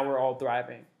 Boom, now we're all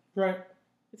thriving. Right.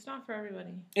 It's not for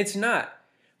everybody. It's not.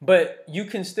 But you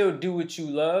can still do what you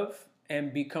love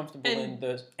and be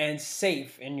comfortable and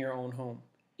safe in your own home.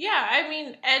 Yeah, I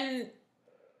mean, and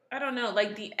I don't know,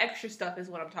 like the extra stuff is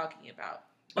what I'm talking about.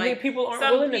 Like, I mean, people aren't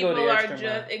willing to go the extra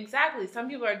mile. Exactly. Some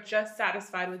people are just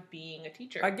satisfied with being a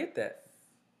teacher. I get that.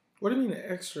 What do you mean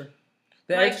the extra?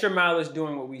 The Like, extra mile is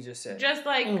doing what we just said. Just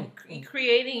like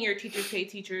creating your Teachers Pay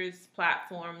Teachers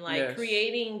platform, like Yes.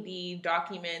 creating the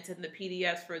documents and the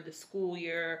PDFs for the school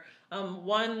year.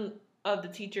 One of the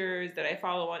teachers that I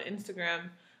follow on Instagram,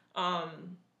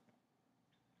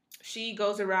 she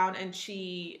goes around and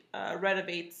she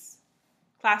renovates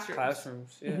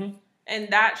classrooms. Yeah. Mm-hmm. And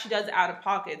that she does it out of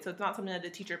pocket. So it's not something that the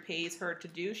teacher pays her to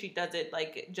do. She does it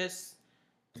like just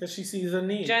Because she sees a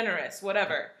need. generous,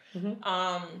 whatever.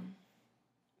 Mm-hmm.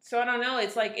 So I don't know.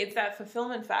 It's like, it's that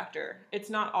fulfillment factor.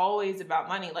 It's not always about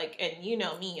money. Like, and you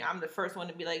know me, I'm the first one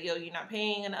to be like, yo, you're not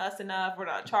paying us enough. We're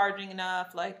not charging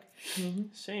enough. Like, She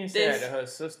ain't This- said to her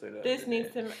sister though. this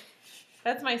needs to,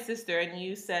 that's my sister. And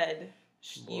you said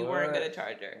you weren't going to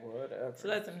charge her. Whatever. So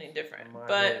that's something different. My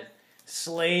But, head.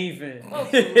 Slaving. oh,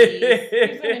 please.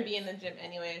 He's going to be in the gym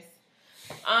anyways.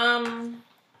 I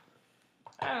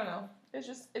don't know. It's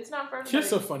just, it's not for everybody. You're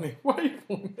so funny. Why are you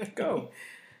doing that? Go.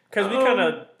 Because we kind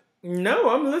of... No,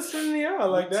 I'm listening to y'all.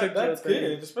 Like We took that. That's your thing.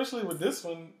 good, especially with this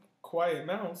one, Quiet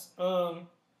Mouse.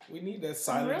 We need that I'm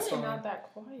silence. really on. not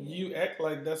that quiet. You act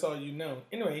like that's all you know.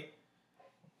 Anyway,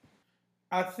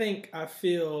 I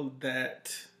feel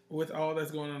that with all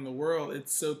that's going on in the world,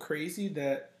 it's so crazy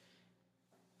that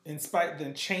in spite of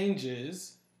the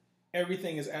changes,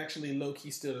 everything is actually low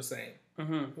key still the same.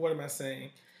 Mm-hmm. What am I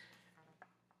saying?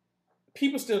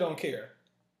 People still don't care.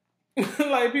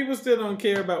 Like, people still don't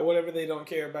care about whatever they don't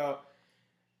care about.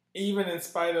 Even in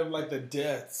spite of, like, the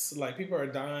deaths. Like, people are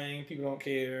dying. People don't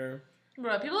care.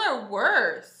 Bro, people are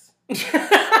worse. Oh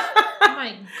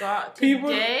my god. People-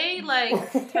 Today, like,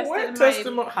 What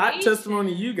tested my hot patience.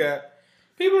 testimony you got?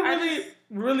 People I really, just-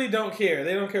 really don't care.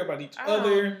 They don't care about each I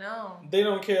other. don't know. They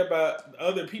don't care about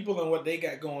other people and what they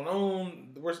got going on.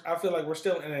 I feel like we're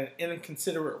still in an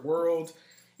inconsiderate world.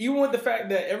 Even with the fact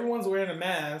that everyone's wearing a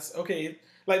mask. Okay,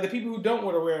 like the people who don't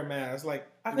want to wear a mask. Like,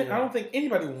 I don't think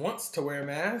anybody wants to wear a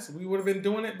mask. We would have been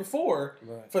doing it before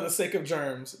Right. for the sake of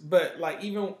germs. But like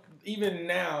even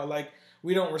now, like,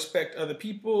 we don't respect other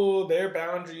people, their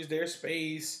boundaries, their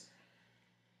space.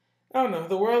 I don't know.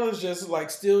 The world is just like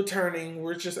still turning.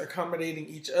 We're just accommodating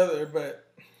each other, but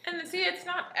And see, it's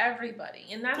not everybody,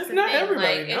 and that's It's the not thing.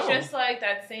 everybody, Like, no. it's just like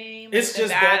that same. It's the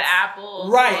just bad that-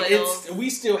 apples. right. spoils We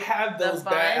still have the those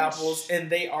bad bunch. apples, and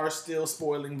they are still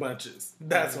spoiling bunches.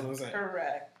 That's what I'm saying,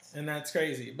 correct. and that's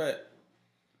crazy. But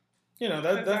you know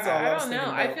that's all. I was don't know.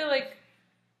 thinking I about. feel like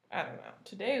I don't know.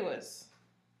 Today was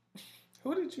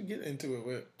Who did you get into it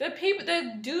with?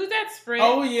 the dudes at Sprint.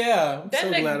 Oh yeah, I'm then so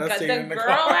the, glad I stayed the in the girl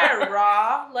car. at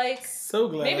Raw. Like, So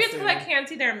glad. maybe I it's stayed because I in- can't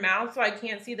see their mouth, so I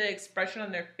can't see the expression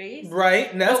on their face.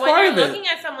 Right, and that's but when part you're of it. looking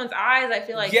at someone's eyes, I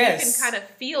feel like Yes. you can kind of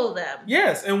feel them.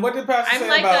 Yes, and what did Pastor I'm say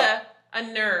like about? a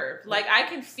nerve. Like, I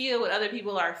can feel what other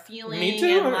people are feeling. Me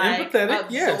too, And I'm like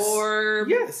empathetic, yes. absorb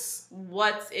Yes.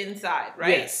 what's inside,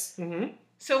 right? Yes. Mm-hmm.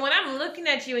 So when I'm looking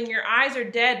at you and your eyes are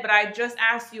dead, but I just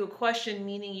asked you a question,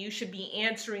 meaning you should be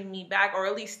answering me back, or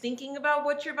at least thinking about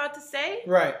what you're about to say,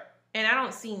 Right. and I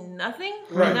don't see nothing.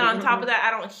 Right. And then on top of that, I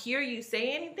don't hear you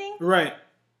say anything. Right.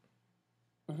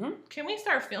 Mm-hmm. Can we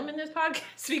start filming this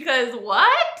podcast? Because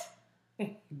what?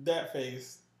 That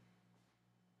face.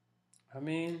 I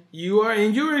mean, You are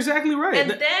exactly right.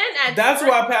 And then at That's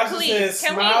why Pastor please, says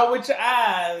can smile with your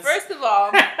eyes. First of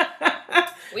all,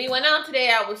 we went out today.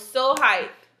 I was so hyped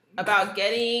about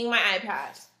getting my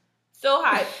iPad. So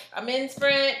hyped. I'm in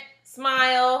Sprint.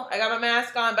 smile. I got my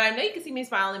mask on, but I know you can see me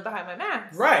smiling behind my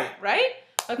mask. Right. Right?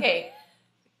 Okay.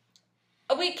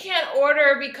 We can't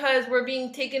order because we're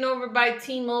being taken over by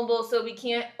T-Mobile, so we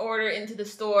can't order into the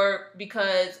store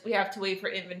because we have to wait for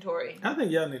inventory. I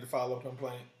think y'all need to file a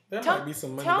complaint. There might be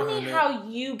some money Tell behind me that. how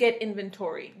you get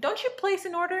inventory. Don't you place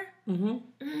an order? Mm-hmm.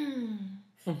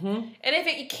 Mm-hmm. And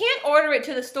if you can't order it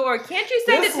to the store, can't you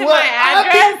send That's it to what my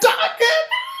address? I be talking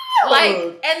about.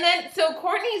 Like, and then so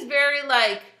Courtney's very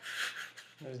like.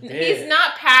 He's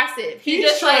not passive. He's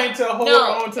just trying like, to hold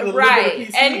on to the little right.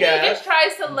 piece and he he got. just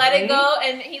tries to let it go,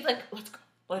 and he's like, "Let's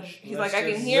go." He's Let's like, I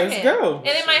can just- hear let's him. go. And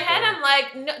in my head, I'm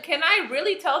like, no, can I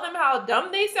really tell them how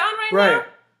dumb they sound right Right. now?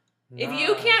 If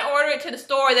you can't order it to the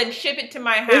store, then ship it to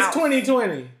my house. It's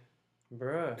 2020.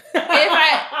 Bruh.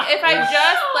 If I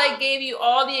just like gave you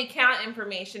all the account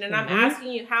information and I'm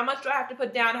asking you how much do I have to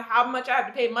put down, how much I have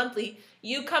to pay monthly,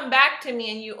 you come back to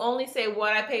me and you only say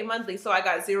what I pay monthly, so I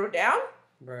got $0 down.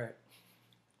 Right.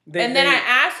 Then I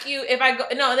ask you if I go.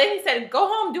 No, then he said, "Go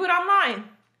home, do it online."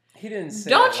 He didn't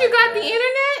say. Don't it you like got that. the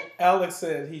internet? Alex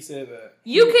said he said that.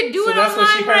 You could do it that's what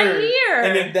she online right heard. here.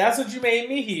 And if that's what you made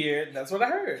me hear, that's what I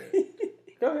heard.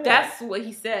 Go ahead. That's what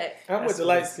he said. I'm with That's the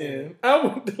what he light said. skin.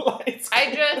 I'm with the light skin.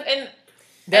 I just and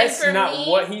That's for not me,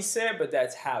 what he said, but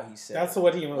that's how he said. That's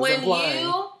what he was when implying.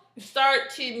 you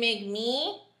start to make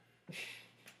me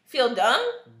feel dumb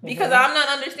because I'm not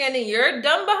understanding your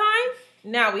dumb behind,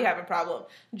 now we have a problem.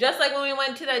 Just like when we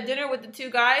went to that dinner with the two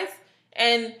guys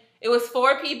and it was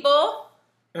 4 people, All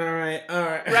right.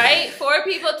 right? 4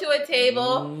 people to a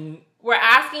table. We're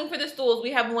asking for the stools.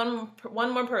 We have one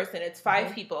more person. It's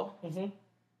 5 people. Mm-hmm.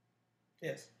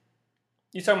 Yes.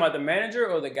 You talking about the manager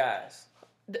or the guys?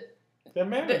 The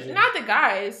manager. Not the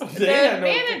guys. The had no-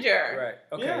 manager. Right.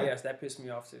 Okay. Yeah. Yes, that pissed me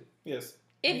off too. Yes.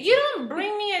 If you don't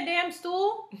bring me a damn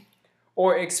stool,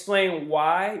 Or explain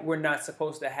why we're not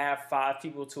supposed to have 5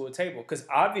 people to a table, because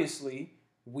obviously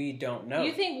we don't know.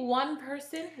 you think one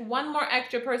more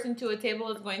extra person to a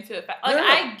table is going to affect? Like, No.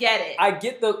 I get it. I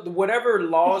get the whatever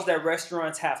laws that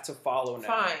restaurants have to follow now.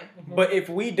 Fine. But if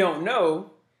we don't know,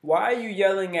 why are you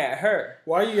yelling at her?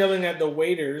 Why are you yelling at the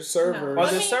waiters, servers? Or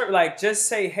Let the me- server? Like, just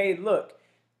say, hey, look,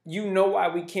 you know why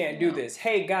we can't do No. this.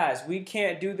 Hey, guys, we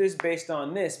can't do this based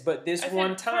on this, but this I said,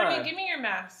 one Courtney, time. give me your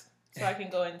mask so I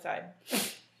can go inside.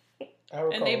 I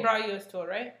recall. And they brought you a stool,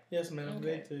 right? Yes, ma'am.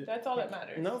 Okay. They did. That's all that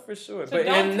matters. No, for sure. So But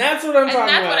don't- And that's what I'm And talking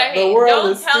that's about. what I hate. The world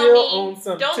Don't is tell still me. on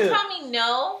some Don't tip. tell me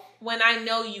no when I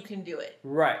know you can do it.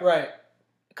 right. Right.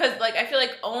 Because like I feel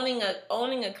like owning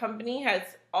a company has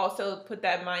also put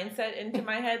that mindset into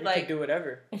my head. You Like can do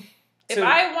whatever. if So-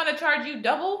 I want to charge you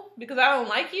double because I don't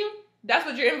like you, that's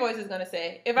what your invoice is gonna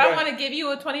say. If I Right. want to give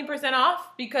you a 20%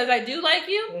 off because I do like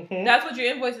you, Mhm. that's what your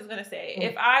invoice is gonna say.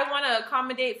 If I want to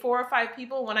accommodate 4 or 5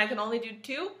 people when I can only do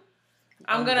 2,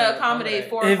 I'm gonna accommodate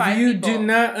 4 or If 5 you people. do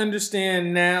not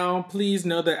understand now, please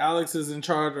know that Alex is in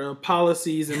charge of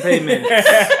policies and payments.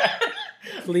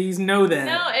 Please know that.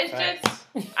 No, it's Facts.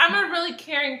 just I'm a really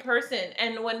caring person,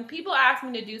 and when people ask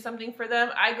me to do something for them,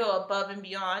 I go above and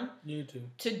beyond You too.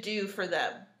 to do for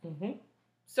them. Mm-hmm.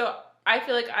 So I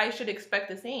feel like I should expect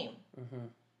the same. Mhm.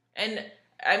 And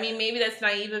I mean, maybe that's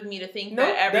naive of me to think No,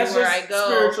 that that's everywhere just I go,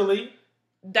 spiritually.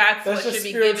 that's That's what just should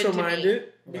be given spiritual to me.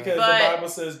 minded because But- the Bible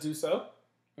says do so.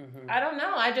 Mhm. I don't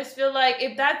know. I just feel like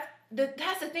if that's the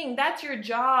thing. That's your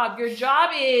job. Your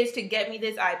job is to get me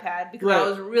this iPad because I Right.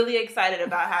 was really excited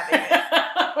about having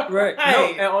it. Right. No,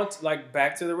 Hey. and on like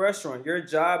back to the restaurant. Your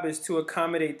job is to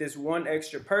accommodate this one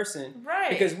extra person Right.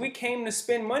 because we came to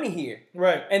spend money here.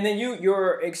 Right. And then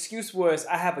your excuse was,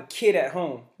 I have a kid at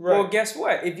home. Right. Well, guess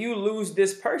what? If you lose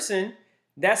this person,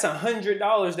 that's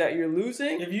 $100 that you're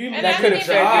losing. If you And that that's could not have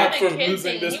even job the from kid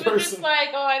losing thing. this He was just person. like,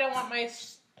 oh, I don't want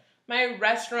my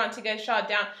restaurant to get shut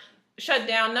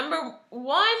down. Number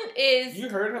one is You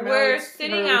heard him. we're Alex? You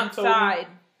sitting heard what he told me? outside.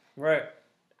 Right.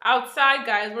 Outside,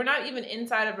 guys. We're not even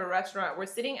inside of a restaurant. We're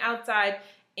sitting outside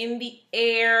in the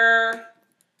air.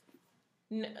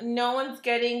 No one's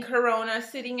getting corona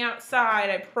sitting outside.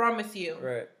 I promise you.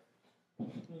 Right.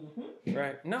 Mm-hmm.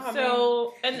 Right. No, I mean,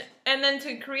 So and then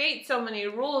to create so many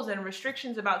rules and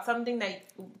restrictions about something that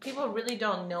people really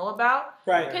don't know about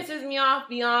Right. pisses me off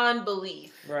beyond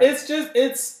belief. right. It's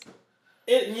just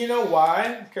you know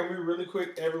why? Can we really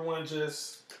quick everyone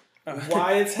just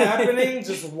why it's happening?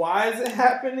 Just why is it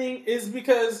happening? Is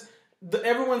because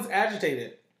everyone's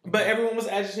agitated. But everyone was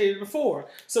agitated before.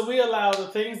 So we allow the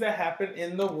things that happen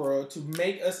in the world to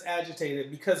make us agitated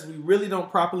because we really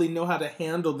don't properly know how to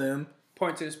handle them.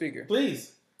 Point to the speaker.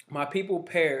 Please. My people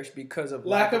perish because of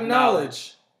Lack of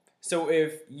knowledge. So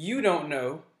if you don't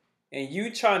know and you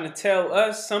trying to tell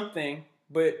us something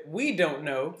but we don't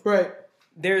know, Right.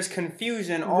 there's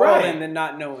confusion all Right. in the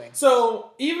not knowing.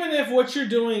 So even if what you're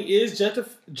doing is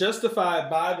justified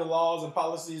by the laws and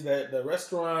policies that the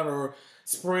restaurant or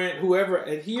Sprint, whoever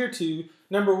adhere to,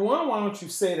 number one, why don't you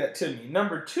say that to me?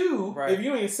 Number two, Right. if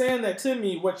you ain't saying that to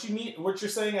me, what you're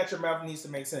saying at your mouth needs to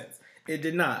make sense. It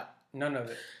did not. None of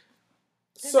it.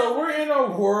 So we're in a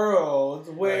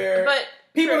world where But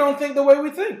people don't think the way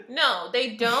we think. no,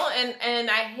 they don't, and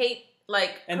I hate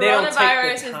And they don't take the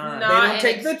coronavirus is time. not They don't an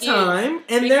take the excuse. time,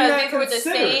 and because they're not these were the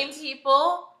same considerate.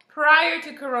 people prior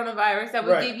to coronavirus that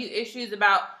would Right. give you issues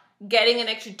about getting an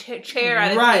extra chair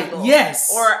at a Right, table.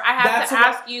 yes. Or I have That's to what-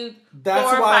 ask you That's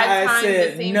 4 or why 5 I times the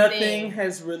said same nothing thing.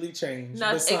 has really changed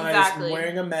Not- besides exactly.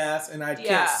 wearing a mask, and I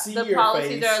Yeah, can't see the your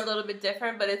policies face. are a little bit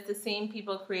different, but it's the same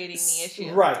people creating the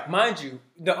issue. Right. Mind you,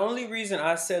 the only reason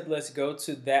I said let's go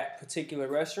to that particular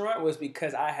restaurant was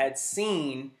because I had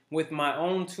seen with my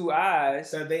own 2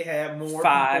 eyes That they have more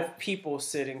 5 people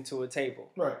sitting to a table.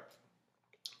 people. Right.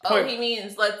 Oh, Point. he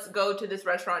means let's go to this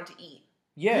restaurant to eat.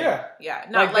 Yeah. Yeah,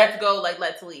 not Like let's that- go, like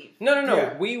let's leave. No.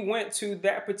 Yeah. We went to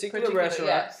that particular restaurant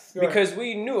yes. because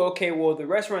we knew, okay, well, the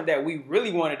restaurant that we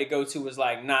really wanted to go to was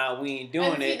like, nah, we ain't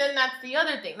doing And see, it. then that's the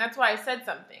other thing. That's why I said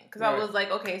something. Because I Right. was like,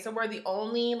 okay, so we're the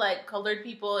only, like, colored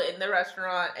people in the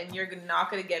restaurant, and you're not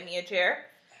going to get me a chair?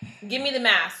 Give me the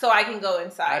mask so I can go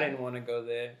inside. I didn't want to go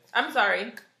there. I'm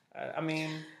sorry. I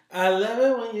mean, I love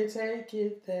it when you take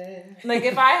it there. Like,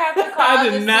 if I have to cause I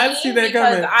did the not scene see that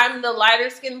because coming. I'm the lighter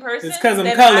skinned person, It's because I'm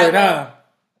then colored, I will huh?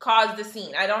 cause the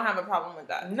scene. I don't have a problem with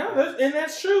that. No,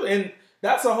 that's true, and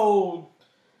that's a whole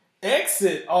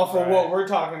exit off of Right. what we're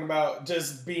talking about.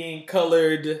 Just being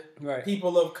colored, right.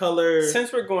 people of color.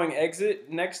 Since we're going exit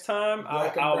next time,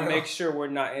 Black and I'll brown. make sure we're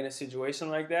not in a situation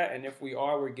like that. And if we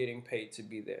are, we're getting paid to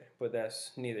be there. But that's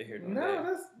neither here nor No,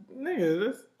 there.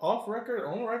 that's off record,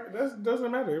 on record. That doesn't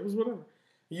matter. It was whatever.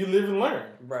 You live and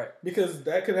learn, Right. because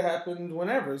that could have happened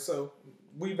whenever. So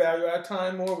we value our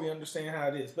time more. We understand how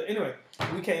it is. But anyway,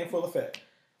 we came full effect.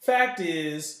 Fact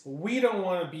is, we don't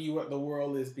want to be what the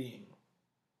world is being.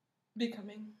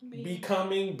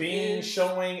 Becoming, being, Is.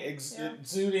 showing, Yeah.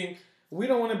 exuding. We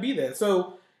don't want to be that.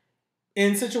 So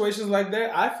in situations like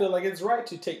that, I feel like it's right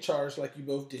to take charge like you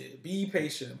both did. Be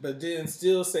patient, but then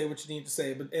still say what you need to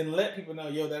say, and let people know,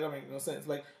 yo, that don't make no sense.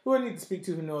 Like, who I need to speak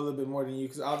to who know a little bit more than you,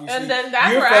 because obviously And then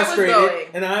that's you're where I was frustrated. going.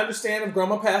 And I understand if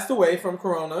grandma passed away from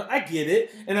corona. I get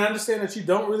it. And I understand that you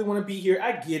don't really want to be here.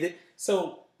 I get it.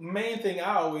 So main thing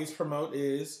I always promote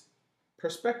is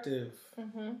perspective.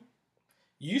 Mm-hmm.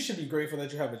 You should be grateful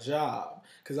that you have a job,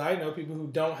 because I know people who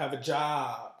don't have a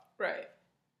job. Right.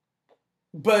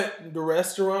 But the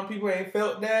restaurant people ain't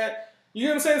felt that. You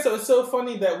know what I'm saying? So it's so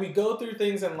funny that we go through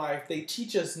things in life. They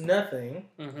teach us nothing.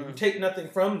 Mm-hmm. You take nothing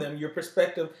from them. Your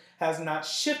perspective has not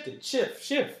shifted.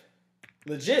 Shift.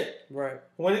 Legit. Right.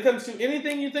 When it comes to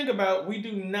anything you think about,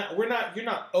 you're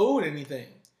not owed anything.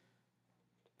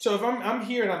 So if I'm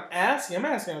here and I'm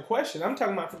asking a question. I'm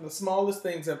talking about from the smallest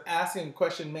things of asking a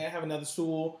question, may I have another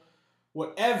stool?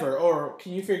 Whatever, or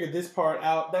can you figure this part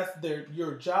out? That's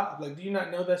your job. Like, do you not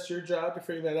know that's your job to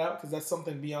figure that out? Because that's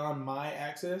something beyond my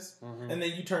access. Mm-hmm. And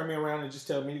then you turn me around and just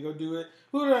tell me to go do it.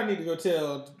 Who do I need to go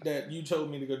tell that you told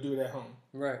me to go do it at home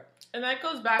Right. And that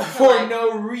goes back to for like,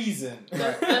 no reason?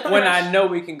 When I know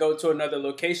we can go to another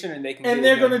location and they can And get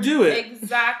they're it done. gonna do it.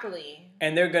 exactly.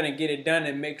 And they're going to get it done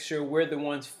and make sure we're the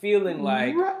ones feeling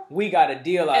like Right. we got a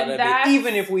deal out And of it, that's-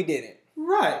 even if we didn't.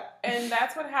 Right. And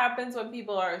that's what happens when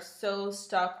people are so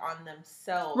stuck on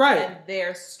themselves Right. and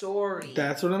their story.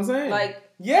 That's what I'm saying. Like,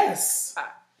 yes.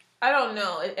 I don't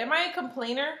know. Am I a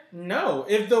complainer? No.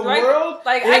 If the Right? world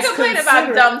Like, I is complain about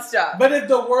considerate- dumb stuff. But if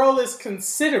the world is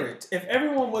considerate, if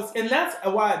everyone was, and that's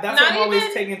why Not I'm always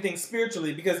even- taking things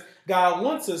spiritually, because God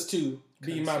wants us to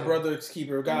be my Consider. brother's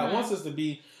keeper. God Mhm. wants us to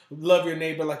be love your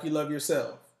neighbor like you love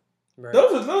yourself. Right.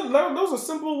 Those are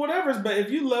simple whatevers. But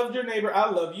if you love your neighbor, I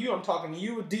love you. I'm talking to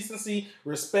you with decency,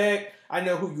 respect. I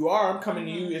know who you are. I'm coming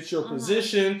to you. It's your Mhm.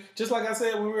 position. Just like I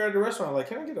said when we were at the restaurant, like,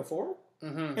 can I get a fork?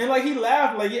 Mm-hmm. And like he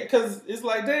laughed, like, yeah, because it's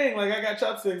like, dang, like I got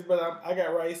chopsticks, but I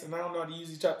got rice and I don't know how to use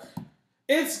these chopsticks.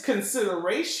 It's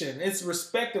consideration. It's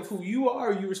respect of who you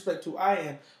are. You respect who I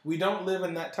am. We don't live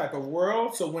in that type of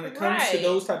world. So when it comes to Right.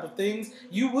 those type of things,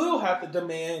 you will have to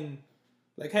demand,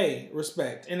 like, hey,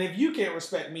 respect. And if you can't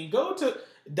respect me, go to.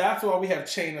 That's why we have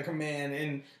chain of command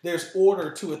and there's order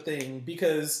to a thing,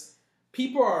 because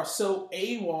people are so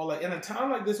AWOL. Like in a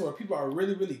time like this where people are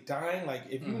really, really dying. Like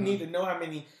if you Mhm. need to know how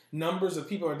many numbers of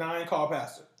people are dying, call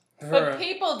pastor. But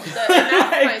people, and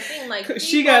that's my thing. Like,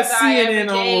 She people got die every CNN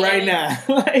day on right and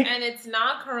now. Like, and it's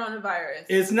not coronavirus.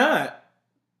 it's not.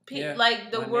 Yeah, like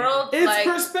the my world, It's like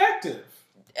perspective.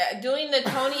 doing the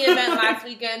Tony event last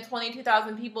weekend,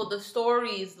 22,000 people, the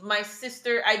stories, my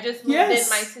sister, I just moved Yes. in,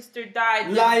 my sister died,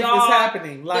 the Life dog, is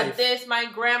happening. Life. this, my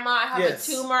grandma, I have Yes.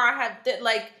 a tumor, I have,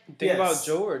 like, Think Yes. about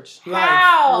George.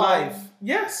 How? Life.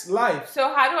 Yes, life.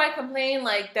 so how do I complain,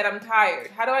 like, that I'm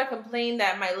tired? How do I complain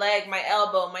that my leg, my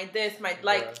elbow, my this, my,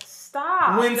 like, Right.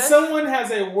 stop. When Just- someone has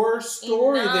a worse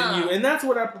story than Enough. you, and that's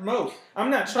what I promote. I'm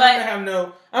not trying to have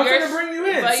no. I'm your- going to bring you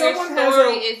in. But Someone your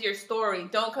story has is your story.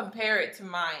 Don't compare it to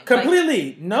mine.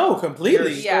 completely. No,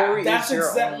 completely. Your Yeah. story That's is your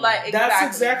exact- own. Like, That's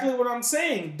exactly what I'm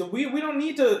saying. We don't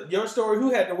need to. Your story.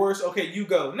 Who had the worst? Okay, you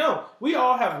go. No, we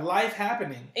all have life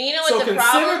happening. And you know So what the consider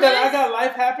problem that is? I got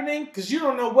life happening because you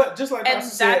don't know what. Just like And I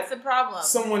said, that's the problem.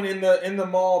 someone in the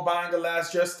mall buying a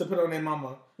last dress to put on their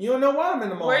mama. You don't know why I'm in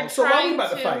the mall. We're So why we trying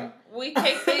about to fight? We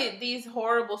take these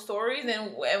horrible stories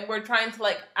and we're trying to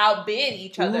like outbid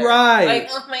each other. Right. Like,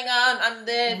 oh my god, I'm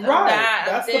this, I'm Right. that,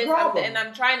 That's I'm the this, problem. and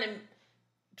I'm trying to,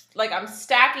 like, I'm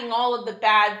stacking all of the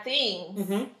bad things,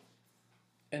 Mm-hmm.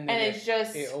 And and it's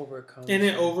just, it overcomes. And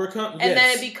then you. overcome. and then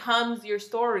yes. it becomes your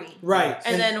story, Right.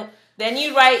 and then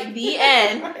you write the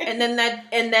end, and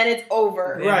then it's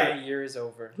over. Then Right. the year is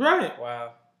over. Right.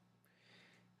 Wow.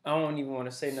 I don't even want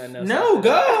to say nothing else. No, after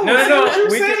that. go. No, Say no, what you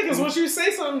we say, could- because once you say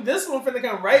something, this one finna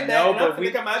come right back, No, and I'm but finna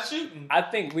we- come out shooting. I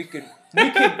think we could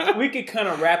kind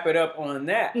of wrap it up on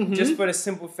that, Mhm. just for the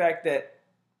simple fact that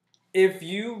if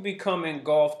you become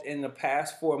engulfed in the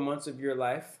past 4 months of your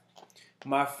life,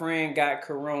 my friend got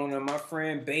corona, my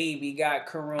friend baby got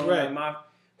corona, Right. my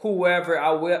whoever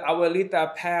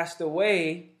abuelita passed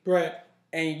away, Right.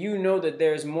 and you know that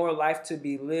there's more life to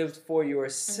be lived for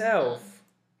yourself,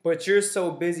 but you're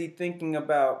so busy thinking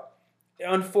about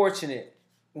unfortunate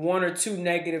 1 or 2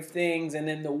 negative things, and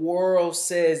then the world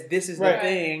says this is Right. the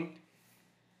thing.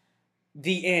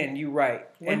 The end, you right.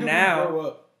 When And do now, we grow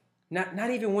up? not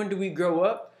even when do we grow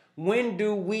up? When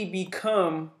do we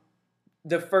become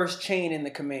the first chain in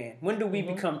the command? When do we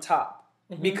Mhm. become top?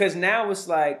 Mhm. Because now it's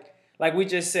like we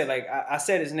just said, like I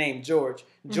said his name, George.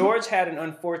 George had an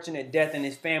unfortunate death in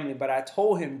his family, but I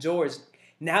told him, George,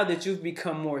 now that you've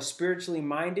become more spiritually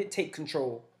minded, take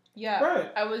control. Yeah, Right.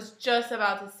 I was just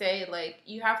about to say, like,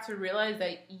 you have to realize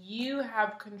that you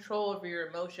have control over your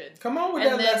emotions. Come on with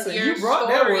And that then lesson. your You brought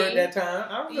that story- word that time.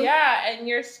 I remember. Yeah, and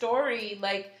your story,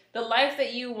 like, the life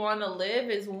that you want to live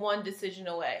is one decision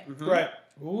away. Right.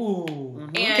 Ooh.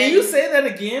 And Can you say that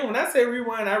again? When I say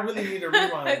rewind, I really need a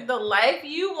rewind. the life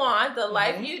you want, the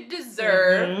life Mhm. you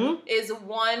deserve, Mhm. is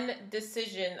one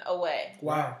decision away.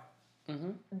 Wow.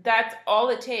 Mm-hmm. That's all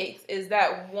it takes, is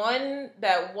that one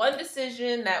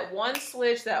decision, that one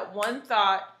switch, that one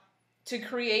thought to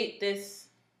create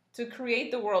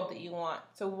the world that you want.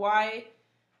 So why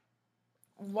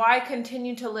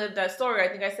continue to live that story? I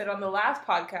think I said on the last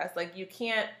podcast, like, you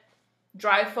can't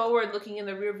drive forward looking in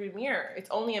the rearview mirror. It's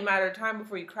only a matter of time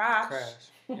before you crash.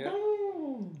 Yeah.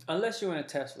 Unless you're in a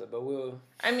Tesla, but we'll.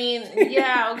 I mean,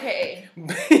 yeah, okay.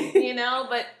 You know,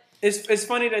 but It's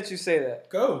funny that you say that,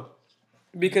 Go.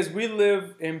 because we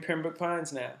live in Pembroke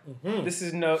Pines now. Mhm. This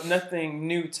is nothing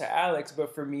new to Alex,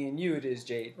 but for me and you, it is,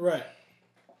 Jade. Right.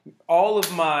 All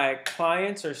of my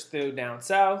clients are still down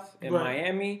south in Right.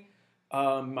 Miami.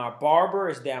 My barber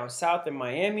is down south in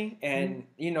Miami, and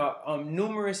you know, on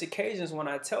numerous occasions when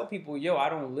I tell people, "Yo, I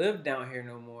don't live down here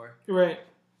no more," Right.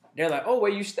 they're like, "Oh,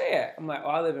 where you stay at?" I'm like, "Oh,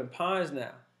 I live in Pines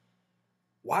now."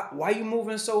 Why you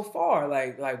moving so far?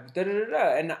 Like da da da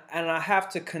da. And I have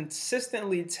to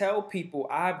consistently tell people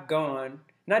I've gone,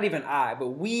 not even I, but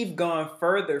we've gone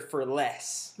further for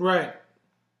less. Right.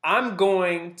 I'm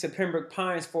going to Pembroke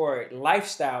Pines for a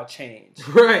lifestyle change.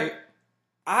 Right.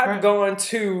 I've Right. gone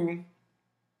to,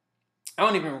 I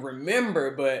don't even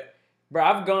remember, but bro,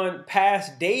 I've gone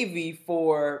past Davie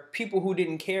for people who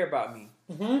didn't care about me.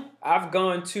 Mm-hmm. I've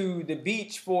gone to the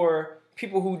beach for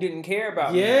people who didn't care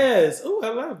about me. Yes. Ooh, I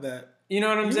love that. You know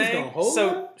what I'm You was saying? gonna hold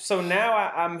that? So now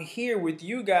I'm here with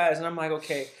you guys, and I'm like,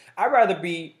 okay, I'd rather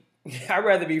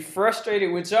be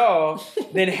frustrated with y'all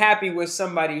than happy with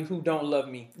somebody who don't love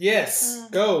me. Yes.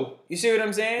 Go. You see what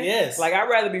I'm saying? Yes. Like, I'd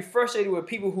rather be frustrated with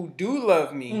people who do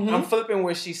love me. Mhm. I'm flipping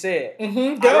what she said.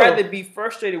 Mm-hmm. I'd rather be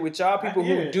frustrated with y'all people I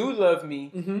hear who it. do love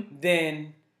me Mm-hmm.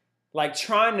 than like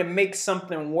trying to make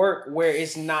something work where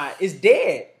it's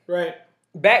dead. Right.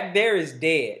 Back there is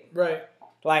dead. Right.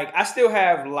 Like, I still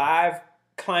have live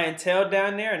clientele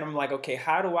down there, and I'm like, okay,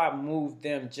 how do I move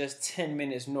them just 10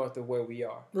 minutes north of where we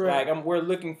are? Right. Like, we're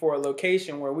looking for a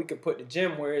location where we could put the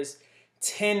gym where it's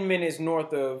 10 minutes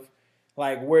north of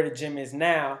like where the gym is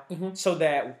now, Mhm. so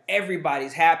that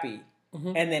everybody's happy.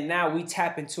 Mhm. And then now we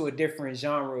tap into a different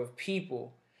genre of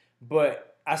people.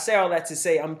 But I say all that to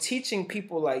say I'm teaching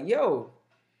people like, yo,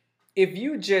 if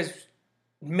you just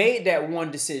made that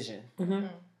one decision, Mm-hmm.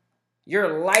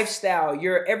 your lifestyle,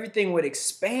 your everything would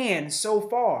expand so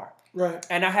far. Right.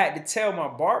 And I had to tell my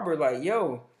barber, like,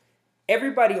 yo,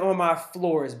 everybody on my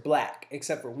floor is black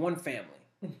except for one family.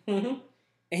 Mm-hmm.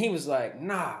 And he was like,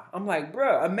 nah. I'm like,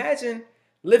 bro, imagine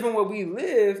living where we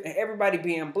live and everybody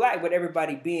being black, but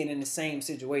everybody being in the same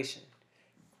situation.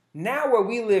 Now where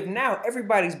we live now,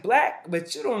 everybody's black,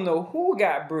 but you don't know who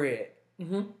got bread.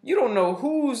 Mm-hmm. You don't know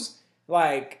who's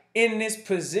like in this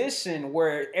position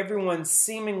where everyone's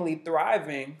seemingly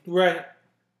thriving, Right.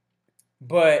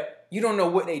 but you don't know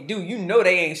what they do. You know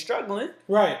they ain't struggling.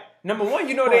 Right. Number one,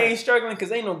 you know they ain't struggling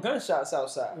because ain't no gunshots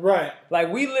outside. Right.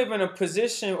 Like we live in a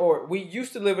position, or we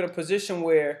used to live in a position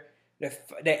where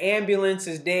the ambulance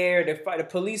is there, the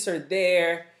police are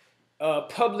there,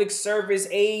 public service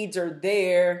aides are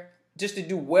there just to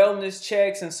do wellness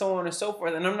checks and so on and so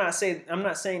forth. And I'm not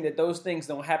saying that those things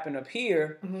don't happen up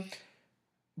here, Mm-hmm.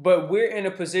 but we're in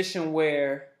a position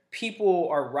where people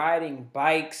are riding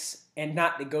bikes and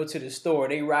not to go to the store.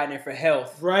 They riding for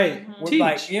health. Right. We're Teach.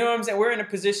 like, you know what I'm saying? We're in a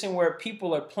position where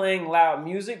people are playing loud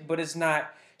music, but it's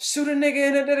not shoot a nigga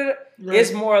in a Right.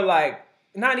 It's more like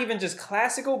not even just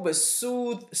classical, but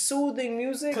soothing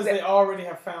music. Because they already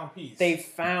have found peace. They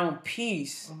found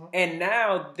peace, Mhm. and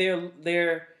now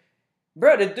they're,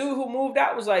 bro. The dude who moved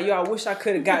out was like, yo, I wish I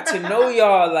could have got to know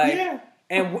y'all, like, yeah.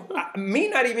 and me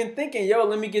not even thinking, yo,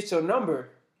 let me get your number,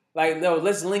 like, no,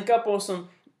 let's link up on some.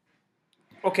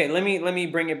 Okay, let me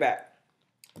bring it back.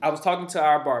 I was talking to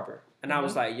our barber, and I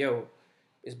was like, yo,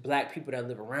 it's black people that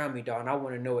live around me, dog, and I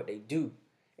want to know what they do.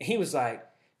 And he was like,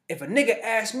 if a nigga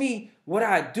asks me what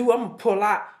I do, I'm gonna pull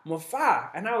out my fire.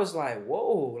 And I was like,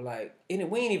 whoa, like, and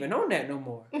we ain't even on that no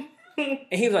more. And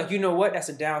he was like, you know what? That's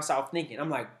a down south thinking. I'm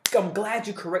like, I'm glad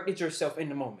you corrected yourself in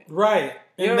the moment. Right.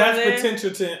 You And know what that's I'm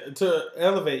potential to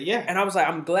elevate. Yeah. And I was like,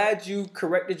 I'm glad you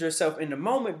corrected yourself in the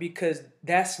moment because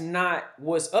that's not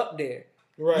what's up there.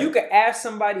 Right. You could ask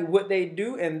somebody what they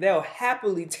do and they'll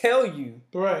happily tell you.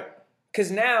 Right. Because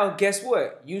now, guess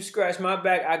what? You scratch my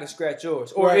back, I can scratch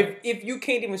yours. Or Right. if you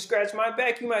can't even scratch my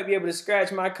back, you might be able to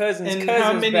scratch my cousin's And cousin's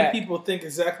how many back. people think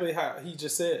exactly how he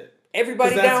just said? 'Cause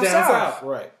Everybody that's down south.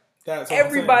 Right. That's what I'm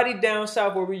Everybody down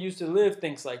south where we used to live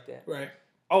thinks like that. saying. Right.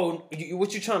 Oh,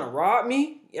 what you trying to rob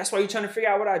me? That's why you trying to figure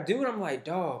out what I do? And I'm like,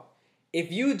 dog, if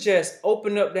you just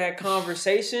open up that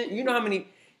conversation, you know how many,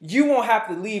 you won't have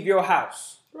to leave your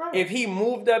house. Right. If he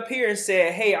moved up here and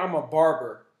said, hey, I'm a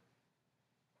barber,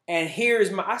 and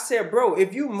here's my, I said, bro,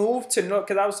 if you moved to North,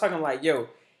 because I was talking like, yo,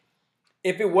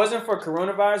 if it wasn't for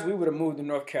coronavirus, we would have moved to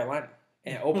North Carolina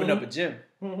and opened up a gym.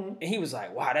 Mm-hmm. And he was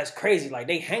like, wow, that's crazy. Like,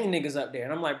 they hang niggas up there.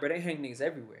 And I'm like, bro, they hang niggas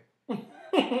everywhere.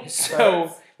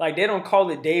 So, like, they don't call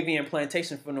it Davian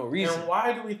Plantation for no reason. And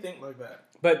why do we think like that?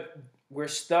 But we're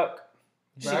stuck.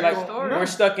 Back Like, on- we're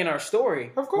stuck in our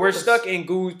story. Of course. We're stuck in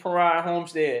Goose, Parade,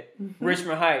 Homestead,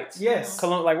 Richmond Heights. Yes.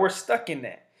 Cologne, like, we're stuck in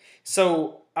that.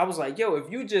 So I was like, yo,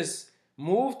 if you just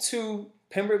move to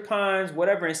Pembroke Pines,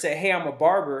 whatever, and say, hey, I'm a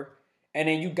barber, and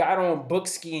then you got on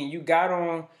Bookski and you got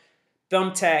on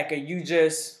Thumbtack and you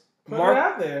just Put it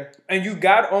out there. and you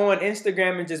got on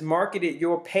Instagram and just marketed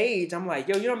your page, I'm like,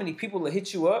 yo, you know how many people will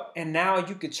hit you up, and now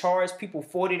you could charge people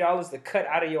 $40 to cut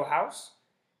out of your house?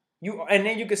 And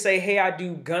then you could say, hey, I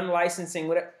do gun licensing,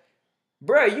 whatever.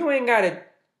 Bruh, you ain't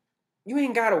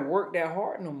gotta work that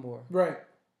hard no more. Right.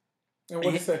 And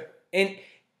what did he say? And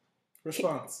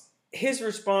Response. his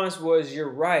response was, you're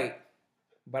right,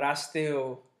 but I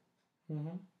still,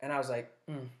 Mm-hmm. and I was like,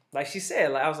 like she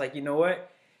said, like I was like, you know what?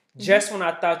 Just when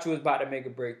I thought you was about to make a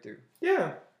breakthrough.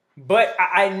 Yeah. But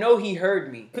I know he heard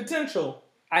me. Potential.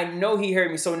 I know he heard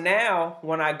me. So now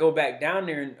when I go back down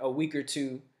there in a week or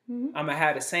two, Mm-hmm. I'm going to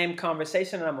have the same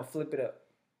conversation and I'm going to flip it up.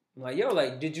 I'm like, yo,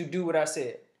 like, did you do what I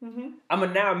said? Mm-hmm. I'm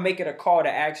going to now make it a call to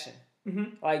action.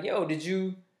 Mm-hmm. Like, yo,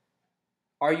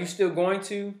 are you still going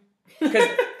to? Because,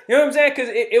 you know what I'm saying? Because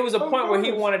it was a point where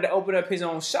he wanted to open up his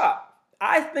own shop.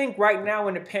 I think right now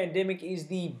in the pandemic is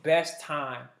the best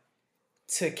time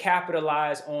to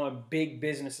capitalize on big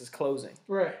businesses closing.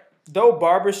 Right. Though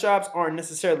barbershops aren't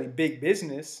necessarily big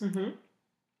business, Mm-hmm.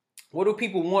 what do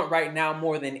people want right now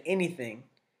more than anything?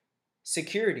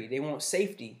 Security. They want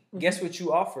safety. Mm-hmm. Guess what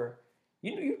you offer?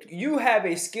 You have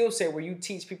a skill set where you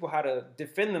teach people how to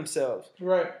defend themselves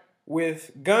Right.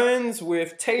 with guns,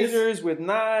 with tasers, with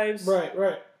knives. Right.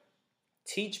 Right.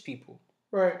 Teach people.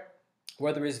 Right.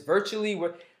 Whether it's virtually,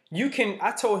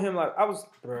 I told him, like,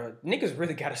 bro, niggas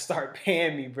really got to start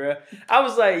paying me, bro. I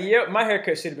was like, yo, my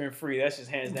haircut should have been free. That's just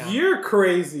hands down. You're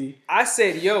crazy. I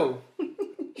said, yo.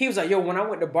 He was like, yo, when I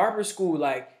went to barber school,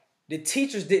 like, the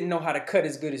teachers didn't know how to cut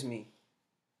as good as me.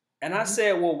 And I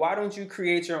said, well, why don't you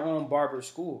create your own barber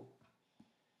school?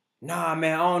 Nah,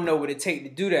 man, I don't know what it take to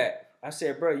do that. I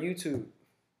said, bro, YouTube.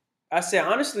 I said,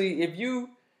 honestly, if you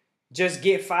just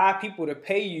get 5 people to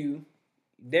pay you,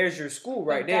 there's your school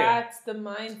right there. That's the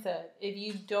mindset. If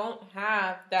you don't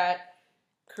have that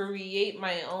create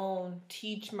my own,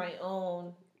 teach my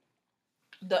own,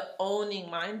 the owning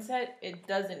mindset, it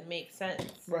doesn't make sense.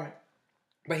 Right.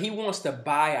 But he wants to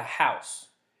buy a house.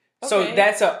 Okay. So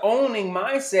that's an owning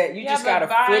mindset. You just gotta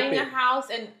flip buying it. a house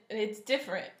and it's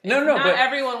different. No, Not but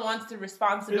everyone wants the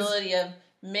responsibility of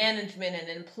management and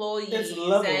employees It's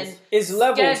levels. and it's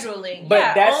levels. scheduling.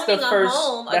 But that's owning the first. a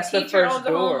home, That's a the teacher first owns a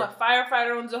door. home, a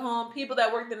firefighter owns a home. People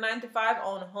that work the 9 to 5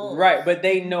 own a home. Right, but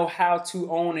they know how to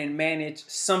own and manage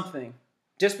something.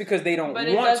 Just because they don't But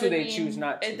it want to, doesn't they mean- choose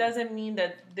not to. It doesn't mean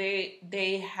that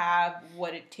they have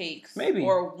what it takes, Maybe.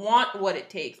 or want what it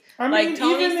takes. I mean, Like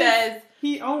Tony even if says.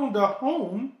 he owned a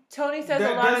home. Tony says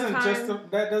That a lot of doesn't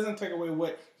times. that doesn't take away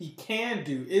what he can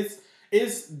do.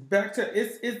 It's back to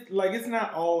it's like it's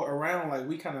not all around like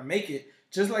we kind of make it.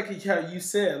 Just like how you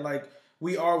said, like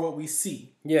we are what we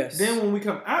see. Yes. Then when we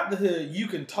come out the hood, you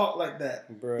can talk like that.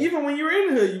 Bruh. Even when you were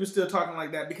in the hood, you were still talking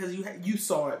like that because you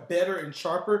saw it better and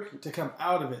sharper to come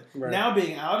out of it. Right. Now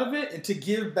being out of it and to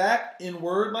give back in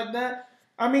word like that.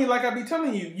 I mean, like I be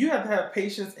telling you, you have to have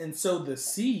patience and sow the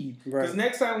seed. Because Right.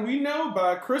 next time we know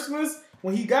by Christmas,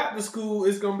 when he got to school,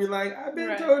 it's gonna be like, I've been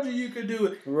Right. told you could do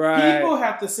it. Right. People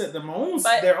have to set their own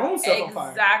self on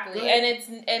fire. Exactly. Right.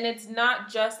 And it's not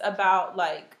just about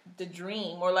like the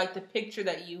dream or like the picture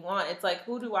that you want. It's like,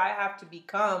 who do I have to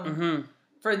become Mm-hmm.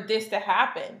 for this to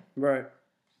happen? Right.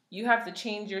 You have to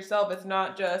change yourself. It's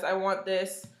not just I want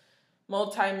this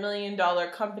multi-million-dollar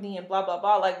company and blah blah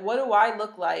blah. Like, what do I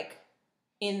look like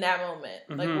in that moment?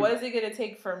 Mhm. Like, what is it going to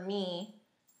take for me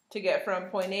to get from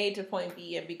point A to point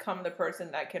B and become the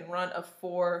person that can run a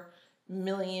 $4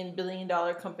 billion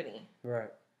company?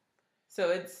 Right. So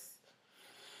it's,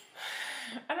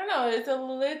 I don't know, it's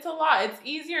a lot. It's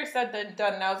easier said than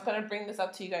done. And I was going to bring this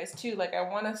up to you guys too. Like, I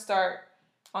want to start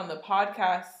on the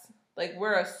podcast. Like,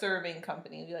 we're a serving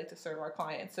company. We like to serve our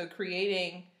clients. So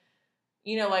creating,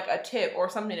 like a tip or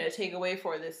something to take away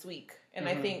for this week. And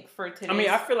I think for today, I mean,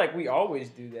 I feel like we always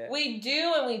do that. we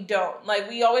do and we don't. Like,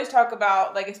 we always talk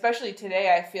about, like, especially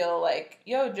today, I feel like,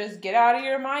 just get out of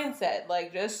your mindset.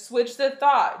 Like, just switch the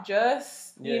thought.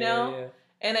 Just, Yeah.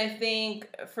 And I think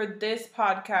for this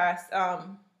podcast,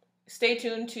 stay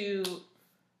tuned to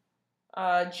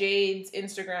Jade's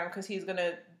Instagram because he's going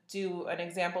to do an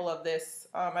example of this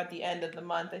at the end of the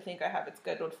month. I think I have it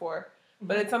scheduled for.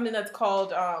 But it's something that's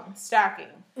called stacking.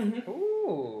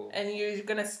 Ooh. And you're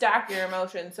going to stack your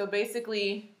emotions. So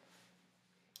basically,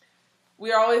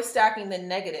 we are always stacking the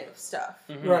negative stuff.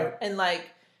 Mhm. Right. And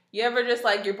like, you ever just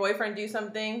like your boyfriend do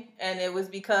something and it was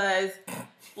because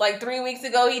like 3 weeks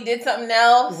ago he did something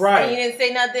else. Right. And he didn't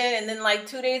say nothing. And then like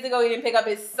 2 days ago he didn't pick up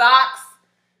his socks.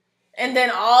 And then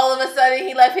all of a sudden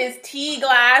he left his tea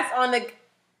glass on the...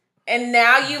 And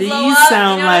now you blow up. These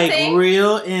sound you know what I'm like saying?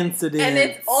 real incidents. And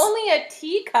it's only a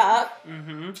teacup.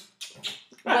 Mm-hmm.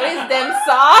 What is them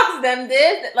socks, them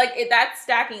this? Like, that's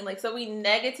stacking. Like, so we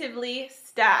negatively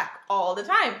stack all the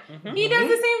time. Mhm. He does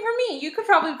the same for me. You could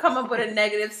probably come up with a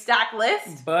negative stack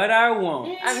list. But I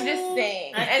won't. I'm just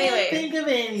saying. I Anyway, can't think of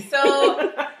any.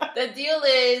 so the deal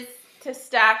is to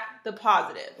stack the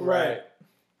positive. Right.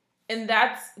 And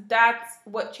that's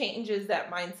what changes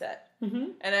that mindset.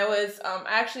 Mm-hmm. And I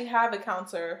actually have a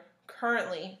counselor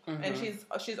currently, and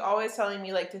she's always telling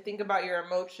me like to think about your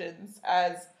emotions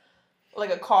as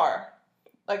like a car,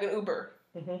 like an Uber.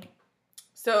 Mm-hmm.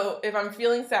 So if I'm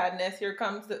feeling sadness, here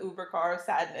comes the Uber car of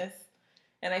sadness,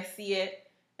 and I see it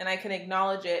and I can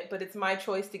acknowledge it, but it's my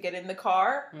choice to get in the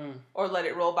car or let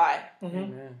it roll by. Mm-hmm.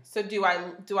 Amen. So do I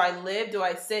live? Do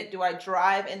I sit? Do I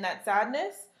drive in that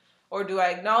sadness? Or do I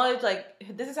acknowledge, like,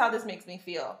 this is how this makes me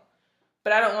feel,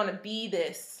 but I don't want to be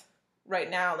this right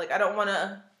now. Like, I don't want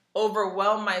to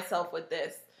overwhelm myself with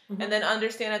this. Mm-hmm. And then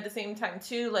understand at the same time,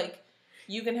 too, like,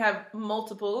 you can have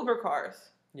multiple Uber cars.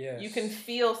 Yes. You can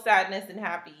feel sadness and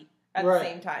happy at Right. the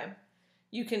same time.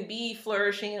 You can be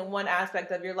flourishing in one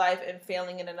aspect of your life and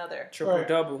failing in another. Triple Right.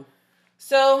 double.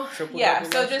 So, Triple yeah,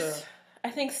 double so lifestyle. just, I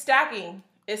think stacking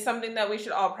is something that we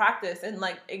should all practice, and,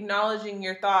 like, acknowledging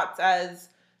your thoughts as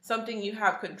something you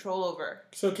have control over.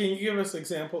 So can you give us an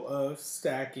example of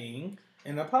stacking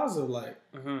in a positive light?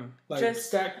 Mm-hmm. Like Just,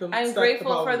 stack them. I'm stack grateful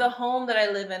for positive. the home that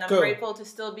I live in. I'm Go. grateful to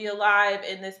still be alive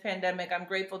in this pandemic. I'm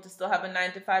grateful to still have a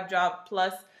 9-to-5 job.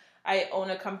 Plus, I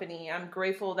own a company. I'm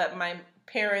grateful that my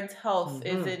parents' health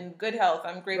is in good health.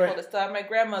 I'm grateful Right. to still have my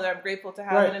grandmother. I'm grateful to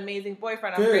have Right. an amazing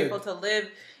boyfriend. I'm Good. grateful to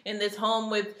live in this home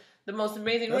with the most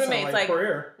amazing That sounds roommates. like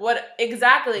prayer. What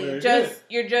exactly? Very Just good.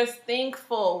 you're just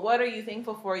thankful. What are you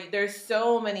thankful for? There's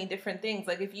so many different things.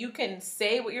 Like if you can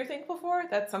say what you're thankful for,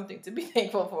 that's something to be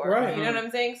thankful for. Right. You know what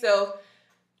I'm saying? So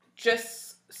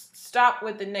just stop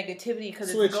with the negativity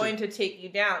because Switch it's going to take you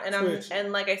down. And Switch.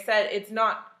 and like I said, it's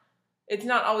not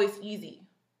always easy.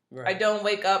 Right. I don't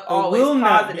wake up It always will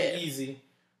not positive. be easy.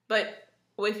 But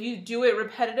if you do it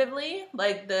repetitively,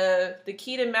 like the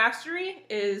key to mastery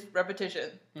is repetition.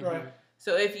 Right.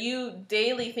 So if you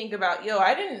daily think about,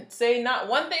 I didn't say not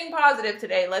one thing positive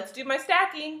today. Let's do my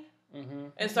stacking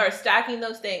and start stacking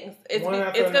those things. It's One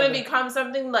after going to another. become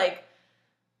something like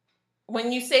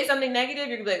when you say something negative,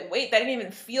 you're going to be like, wait, that didn't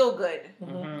even feel good.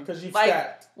 Because you've Like,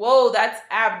 stacked. whoa, that's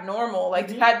abnormal. Like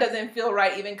that doesn't feel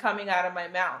right even coming out of my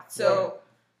mouth. So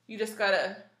you just got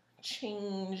to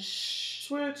change.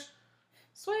 Switch.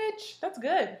 That's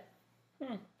good. We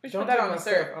should Don't put that take on my the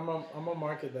stuff. cert. I'm gonna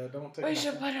market that. Don't take We my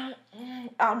should stuff. put on.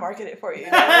 I'll market it for you.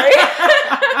 Don't worry.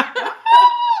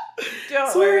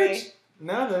 Don't worry. Switch.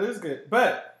 No, that is good.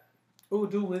 But,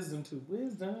 do wisdom too.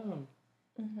 Wisdom.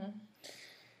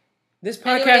 This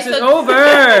Anyway, podcast is so-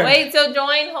 over. Wait, so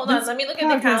join. Hold on. Let me look at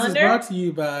the Podcast is calendar. brought to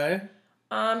you by...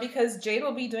 Because Jade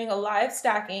will be doing a live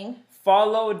stacking.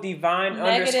 Follow divine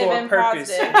Negative underscore and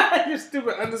purpose. positive. Your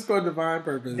stupid _ divine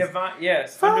purpose. Divine,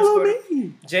 yes. Follow underscore.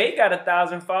 me. Jay got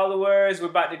 1,000 followers. We're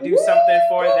about to do something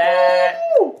for that.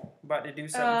 About to do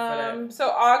something for that.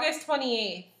 So August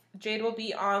 28th, Jade will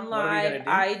be on What are we live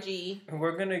gonna IG. And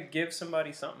we're gonna give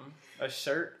somebody something, a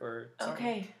shirt or something.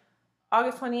 Okay.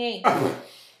 August 28th,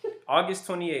 August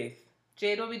 28th.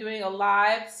 Jade will be doing a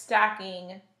live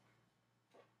stacking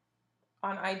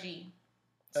on IG.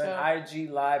 So, An IG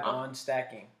live on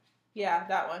stacking. yeah,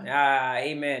 that one.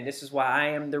 Amen. This is why I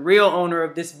am the real owner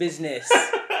of this business.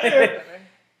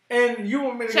 And you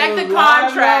want me to Check go the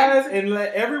live contract. and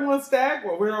let everyone stack?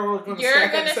 Well, we're all going to You're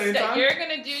stack gonna at the same time? you're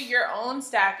gonna do your own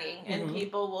stacking, and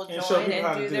people will And show join people how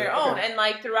and to do do their it. own. Okay. And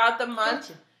like throughout the month,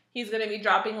 Gotcha. he's gonna be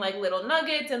dropping like little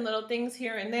nuggets and little things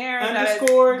here and there that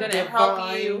Underscore is gonna help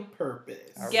divine you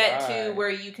purpose. get to Alright. where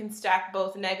you can stack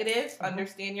both negatives,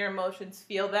 understand your emotions,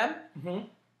 feel them,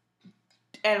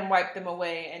 and wipe them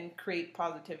away and create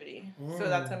positivity. So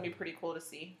that's gonna be pretty cool to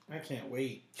see. I can't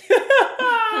wait.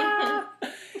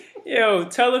 Yo,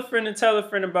 tell a friend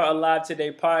about Alive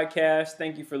Today podcast.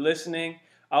 Thank you for listening.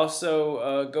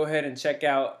 Also, go ahead and check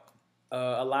out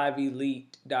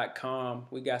AliveElite.com.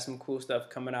 We got some cool stuff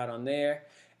coming out on there.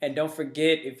 And don't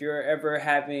forget, if you're ever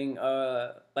having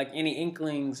like any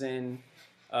inklings and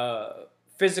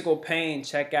physical pain,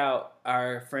 check out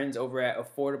our friends over at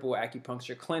Affordable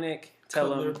Acupuncture Clinic.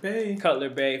 Cutler Bay. Cutler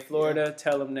Bay, Florida.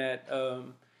 Tell them that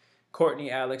Courtney,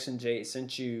 Alex, and Jade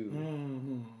sent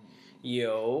you.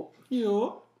 Yo.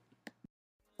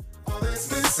 All that's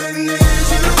missing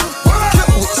is you.